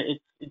spend, and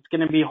it's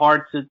going to be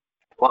hard to.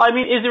 Well, I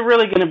mean, is it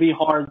really going to be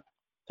hard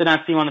to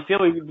not see him on the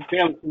field? We've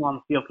barely seen him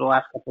on the field for the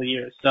last couple of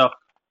years. So,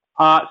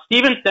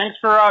 Steven, thanks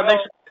for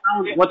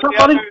what's up,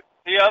 buddy?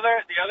 The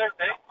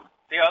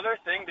other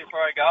thing before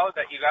I go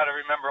that you got to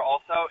remember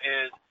also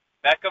is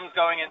Beckham's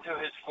going into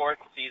his 4th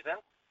season,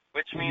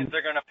 which means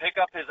they're going to pick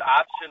up his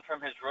option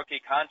from his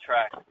rookie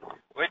contract,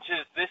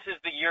 this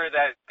is the year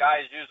that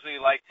guys usually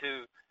like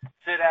to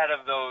sit out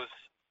of those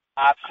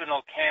optional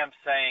camps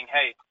saying,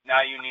 hey,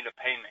 now you need to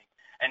pay me.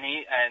 And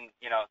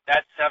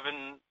that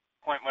 7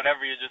 point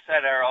whatever you just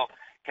said, Errol,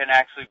 can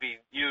actually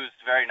be used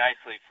very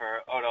nicely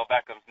for Odell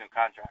Beckham's new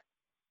contract.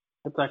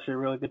 That's actually a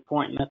really good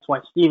point, and that's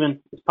why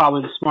Steven is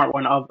probably the smart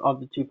one of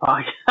the two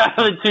podcasts,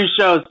 the two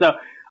shows. So,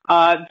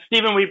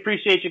 Steven, we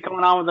appreciate you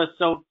coming on with us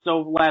so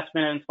last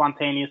minute and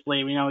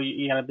spontaneously. We know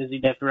you had a busy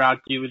day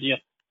throughout you with you.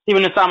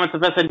 Steven Assignment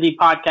of S&D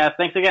podcast.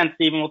 Thanks again,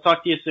 Steven. We'll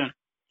talk to you soon.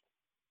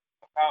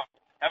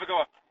 Have a good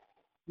one.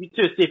 You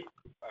too, Steve.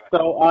 Bye-bye.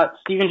 So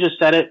Steven just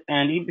said it,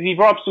 and he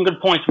brought up some good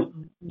points.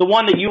 The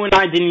one that you and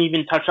I didn't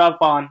even touch up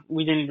on,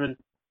 we didn't even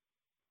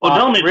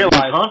Odell needs realize.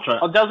 a new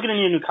contract. Odell's going to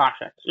need a new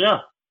contract. Yeah.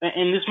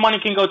 And this money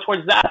can go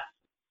towards that.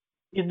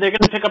 They're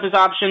going to pick up his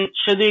option.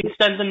 Should they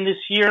extend him this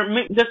year?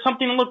 There's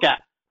something to look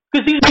at.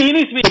 Because he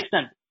needs to be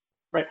extended,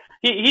 right?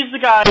 He's the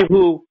guy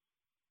who,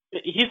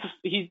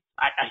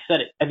 I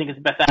said it, I think he's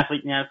the best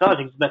athlete in the NFL. I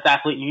think he's the best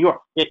athlete in New York.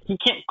 He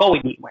can't go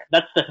anywhere.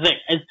 That's the thing.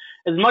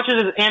 As much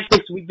as his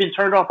antics, we've been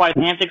turned off by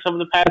his antics over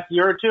the past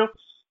year or two,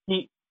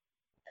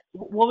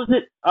 what was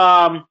it?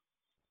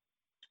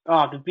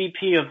 The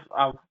VP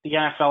of the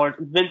NFL, or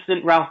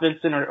Ralph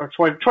Vincent, or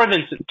Troy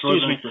Vincent,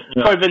 excuse me.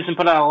 Yeah. Troy Vincent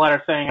put out a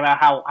letter saying about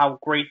how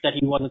great that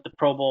he was at the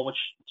Pro Bowl, which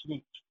to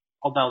me,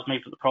 Odell was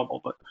made for the Pro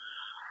Bowl. But,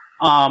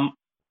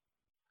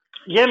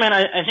 yeah, man,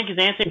 I think his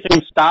antics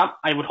didn't stop.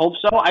 I would hope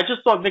so. I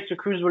just thought Victor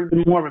Cruz would have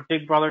been more of a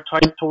big brother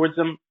type towards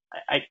him.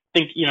 I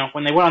think,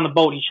 when they went on the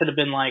boat, he should have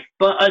been like.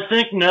 But I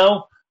think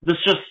now this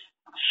just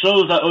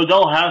shows that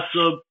Odell has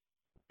to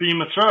be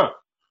mature.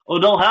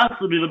 Odell has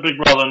to be the big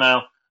brother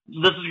now.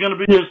 This is going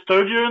to be his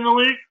third year in the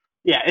league.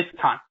 Yeah, it's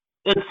time.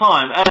 It's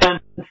time. And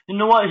you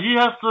know what? He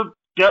has to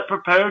get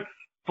prepared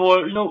for,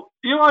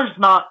 Eli's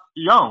not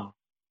young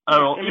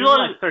at all. I mean,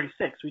 Eli's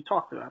 36. We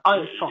talked about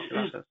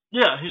this.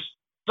 Yeah, he's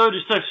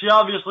 36. He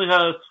obviously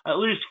has at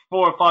least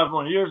 4 or 5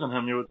 more years in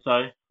him, you would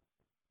say.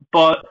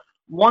 But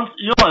once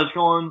Eli's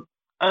going,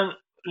 and,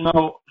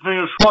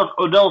 fingers crossed,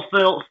 Odell's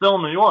still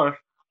in New York,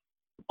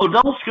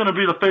 Odell's going to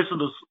be the face of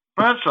this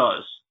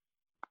franchise.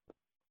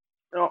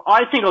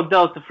 I think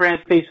Odell's the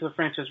face of the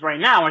franchise right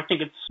now. I think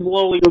it's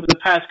slowly over the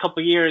past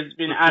couple of years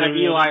been out of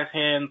Eli's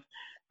hands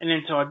and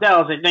into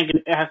Odell's. I think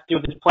it has to do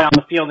with his play on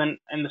the field and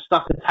the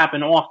stuff that's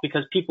happened off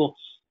because people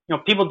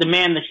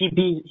demand that he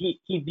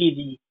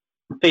be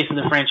the face of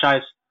the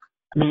franchise.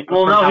 I mean,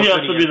 now he has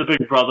to be the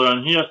big brother,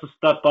 and he has to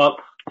step up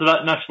to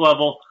that next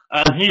level,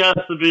 and he has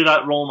to be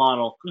that role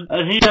model,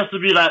 and he has to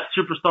be that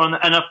superstar in the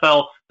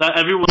NFL that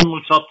everyone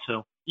looks up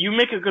to. You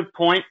make a good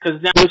point because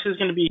now this is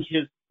going to be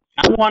his.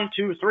 1,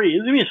 2, 3. This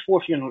is gonna be his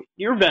 4th year.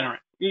 You're a veteran.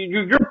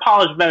 You're a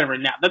polished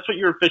veteran now. That's what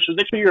your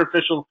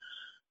official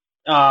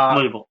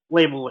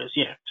label is.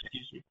 Yeah,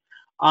 excuse me.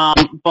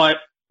 But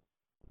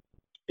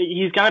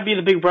he's got to be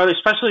the big brother,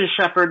 especially to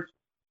Shepard.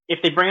 If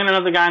they bring in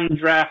another guy in the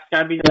draft, it's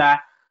got to be that.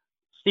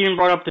 Steven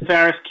brought up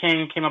DeForest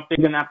King, came up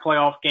big in that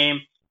playoff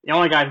game. The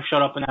only guy who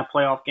showed up in that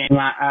playoff game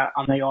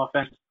on the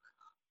offense.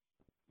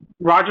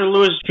 Roger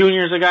Lewis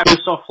Jr. is a guy who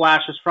saw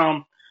flashes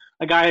from.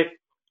 A guy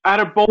out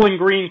of Bowling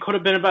Green, could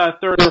have been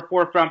about a 3rd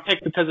or 4th round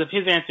pick because of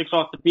his antics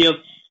off the field.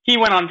 He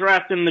went on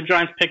draft and the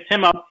Giants picked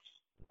him up.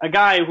 A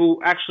guy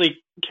who actually,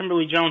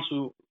 Kimberly Jones,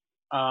 who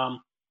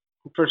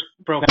first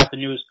broke out the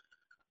news,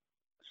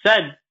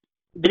 said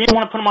they didn't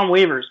want to put him on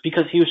waivers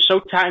because he was so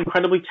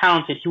incredibly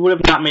talented, he would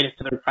have not made it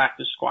to their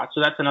practice squad.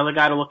 So that's another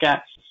guy to look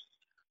at.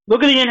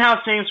 Look at the in-house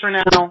names for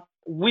now.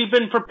 We've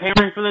been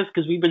preparing for this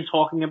because we've been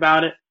talking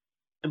about it,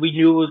 and we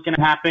knew it was going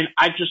to happen.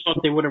 I just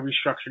thought they would have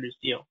restructured his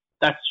deal.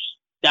 That's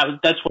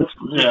what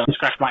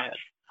scratched my head.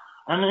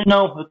 And,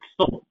 it's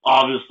still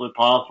obviously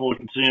possible. We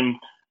can see him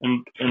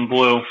in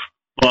blue,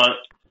 but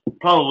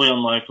probably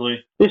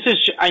unlikely.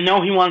 I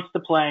know he wants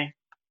to play.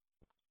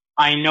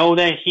 I know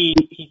that he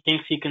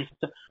thinks he can.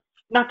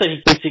 Not that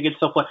he thinks he can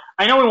still play.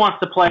 I know he wants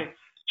to play.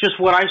 Just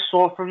what I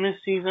saw from this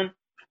season,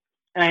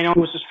 and I know it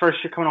was his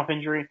first year coming off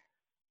injury,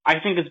 I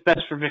think it's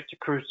best for Victor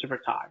Cruz to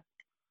retire.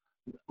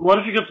 What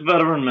if he gets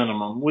veteran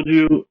minimum? Would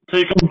you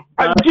take him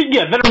back?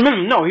 Veteran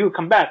minimum. No, he would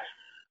come back.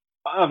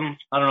 I don't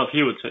know if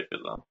he would take it,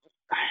 though.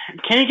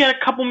 Can he get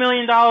a couple $1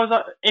 million?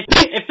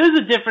 If there's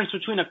a difference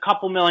between a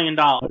couple $1 million,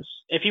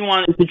 if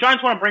the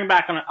Giants want to bring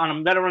back on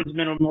a veteran's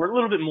minimum or a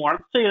little bit more,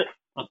 let's say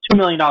a $2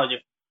 million deal,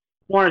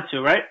 1 or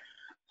 2, right?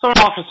 Someone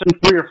offers him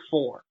 3 or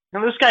 4.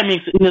 Now this guy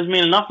has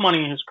made enough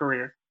money in his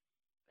career.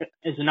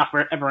 Is enough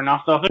ever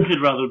enough though? I think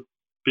he'd rather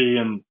be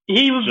in.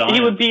 He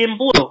would be in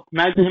blue.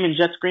 Imagine him in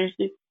Jets green,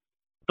 Steve.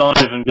 Don't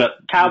even get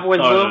Cowboys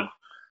blue.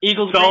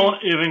 Eagles Don't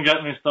green. even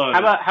get me started.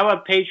 How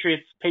about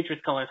Patriots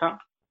colors, huh?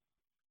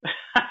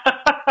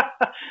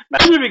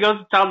 Imagine if he goes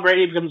to Tom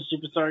Brady and becomes a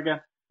superstar again.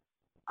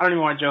 I don't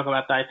even want to joke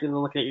about that. I see the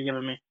look that you're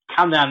giving me.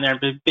 Calm down there,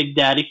 big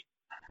daddy.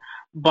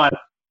 But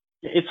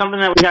it's something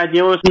that we got to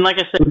deal with. And like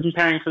I said, we've been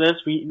preparing for this.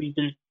 We've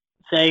been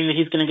saying that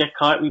he's going to get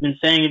cut. We've been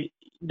saying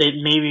that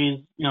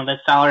maybe that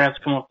salary has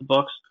to come off the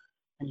books.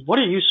 And what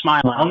are you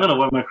smiling at? I'm going to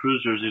wear my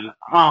Cruz jersey.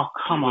 Oh,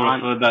 come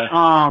on.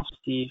 Oh,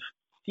 Steve,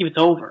 it's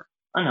over.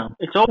 I know.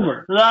 It's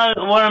over. I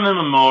wear him in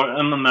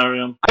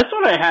memoriam. I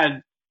thought I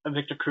had a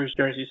Victor Cruz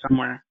jersey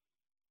somewhere.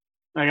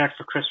 I got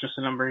for Christmas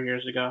a number of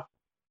years ago.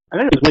 I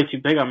think it was way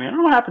too big on me. I don't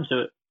know what happened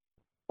to it.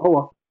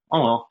 Oh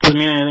well. Doesn't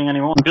mean anything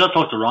anymore. We gotta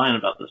talk to Ryan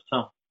about this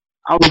too.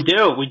 Oh,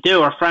 we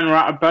do. Our friend,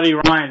 our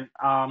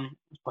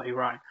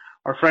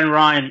friend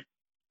Ryan,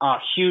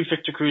 huge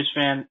Victor Cruz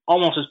fan,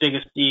 almost as big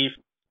as Steve.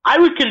 I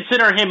would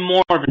consider him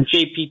more of a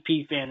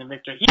JPP fan than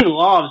Victor. He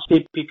loves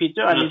JPP too.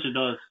 Yes, he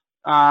does.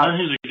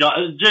 And he's a guy.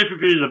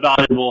 JPP is a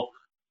valuable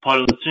part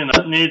of the team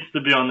that needs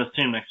to be on this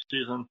team next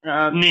season.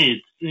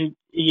 Needs.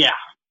 Yeah.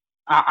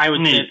 I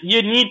would say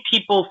you need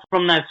people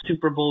from that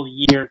Super Bowl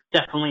year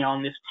definitely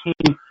on this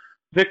team.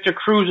 Victor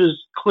Cruz is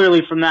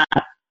clearly from that.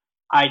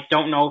 I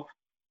don't know if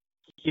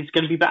he's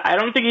going to be back. I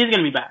don't think he's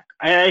going to be back.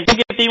 I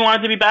think if he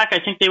wanted to be back, I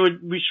think they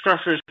would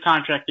restructure his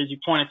contract, as you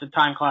point at the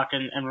time clock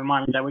and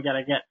remind me that we got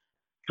to get.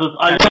 Because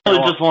I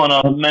really just want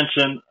to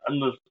mention in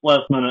this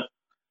last minute,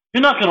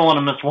 you're not going to want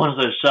to miss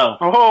Wednesday's show.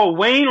 Oh,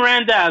 Wayne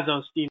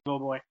Randazzo, Steve, oh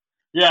boy.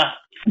 Yeah,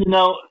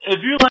 if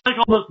you like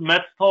all this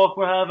Mets talk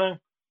we're having,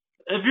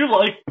 if you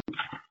like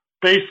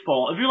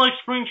baseball, if you like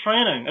spring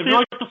training, if you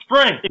like the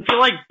spring. If you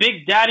like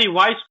Big Daddy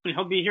Weissman,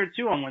 he'll be here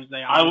too on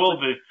Wednesday. I will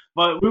be.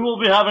 But we will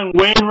be having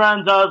Wayne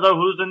Randazzo,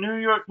 who's the New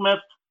York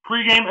Mets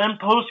pregame and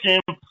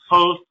postgame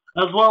host,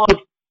 as well as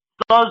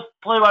does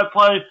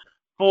play-by-play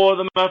for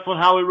the Mets when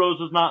Howie Rose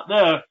is not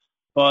there.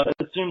 But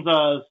it seems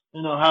as,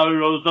 Howie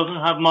Rose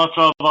doesn't have much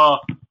of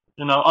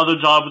other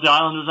job with the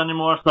Islanders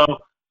anymore. So it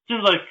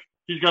seems like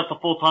he's got the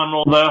full-time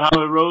role there,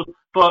 Howie Rose.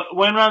 But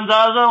Wayne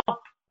Randazzo,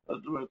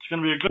 it's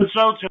going to be a good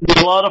show. It's going to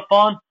be a lot of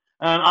fun,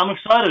 and I'm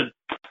excited.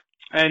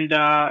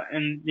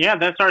 And yeah,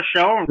 that's our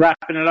show. We're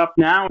wrapping it up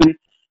now. And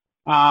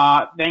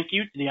thank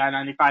you to the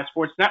I-95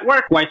 Sports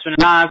Network, Weissman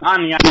and Oz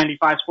on the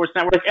I-95 Sports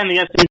Network, and the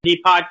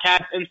S&D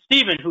podcast, and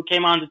Steven, who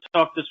came on to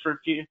talk to us for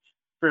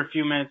a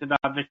few minutes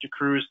about Victor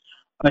Cruz.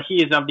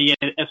 He is of the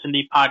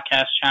S&D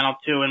podcast channel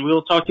too, and we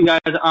will talk to you guys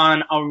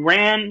on a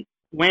Wayne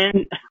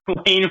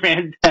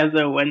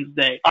Randazzo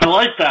Wednesday. I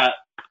like that.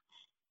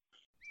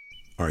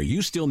 Are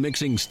you still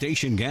mixing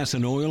station gas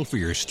and oil for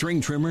your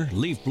string trimmer,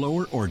 leaf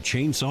blower, or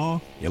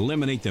chainsaw?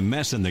 Eliminate the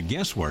mess and the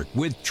guesswork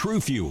with True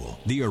Fuel,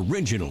 the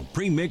original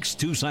pre-mixed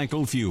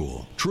two-cycle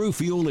fuel. True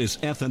Fuel is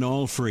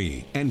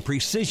ethanol-free and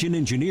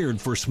precision-engineered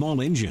for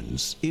small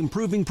engines,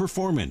 improving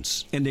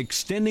performance and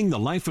extending the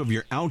life of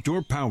your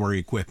outdoor power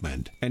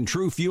equipment. And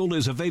True Fuel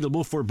is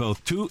available for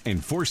both 2- and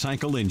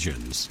 4-cycle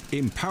engines.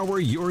 Empower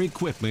your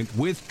equipment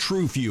with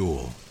True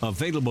Fuel.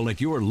 Available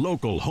at your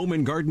local Home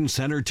and Garden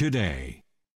Center today.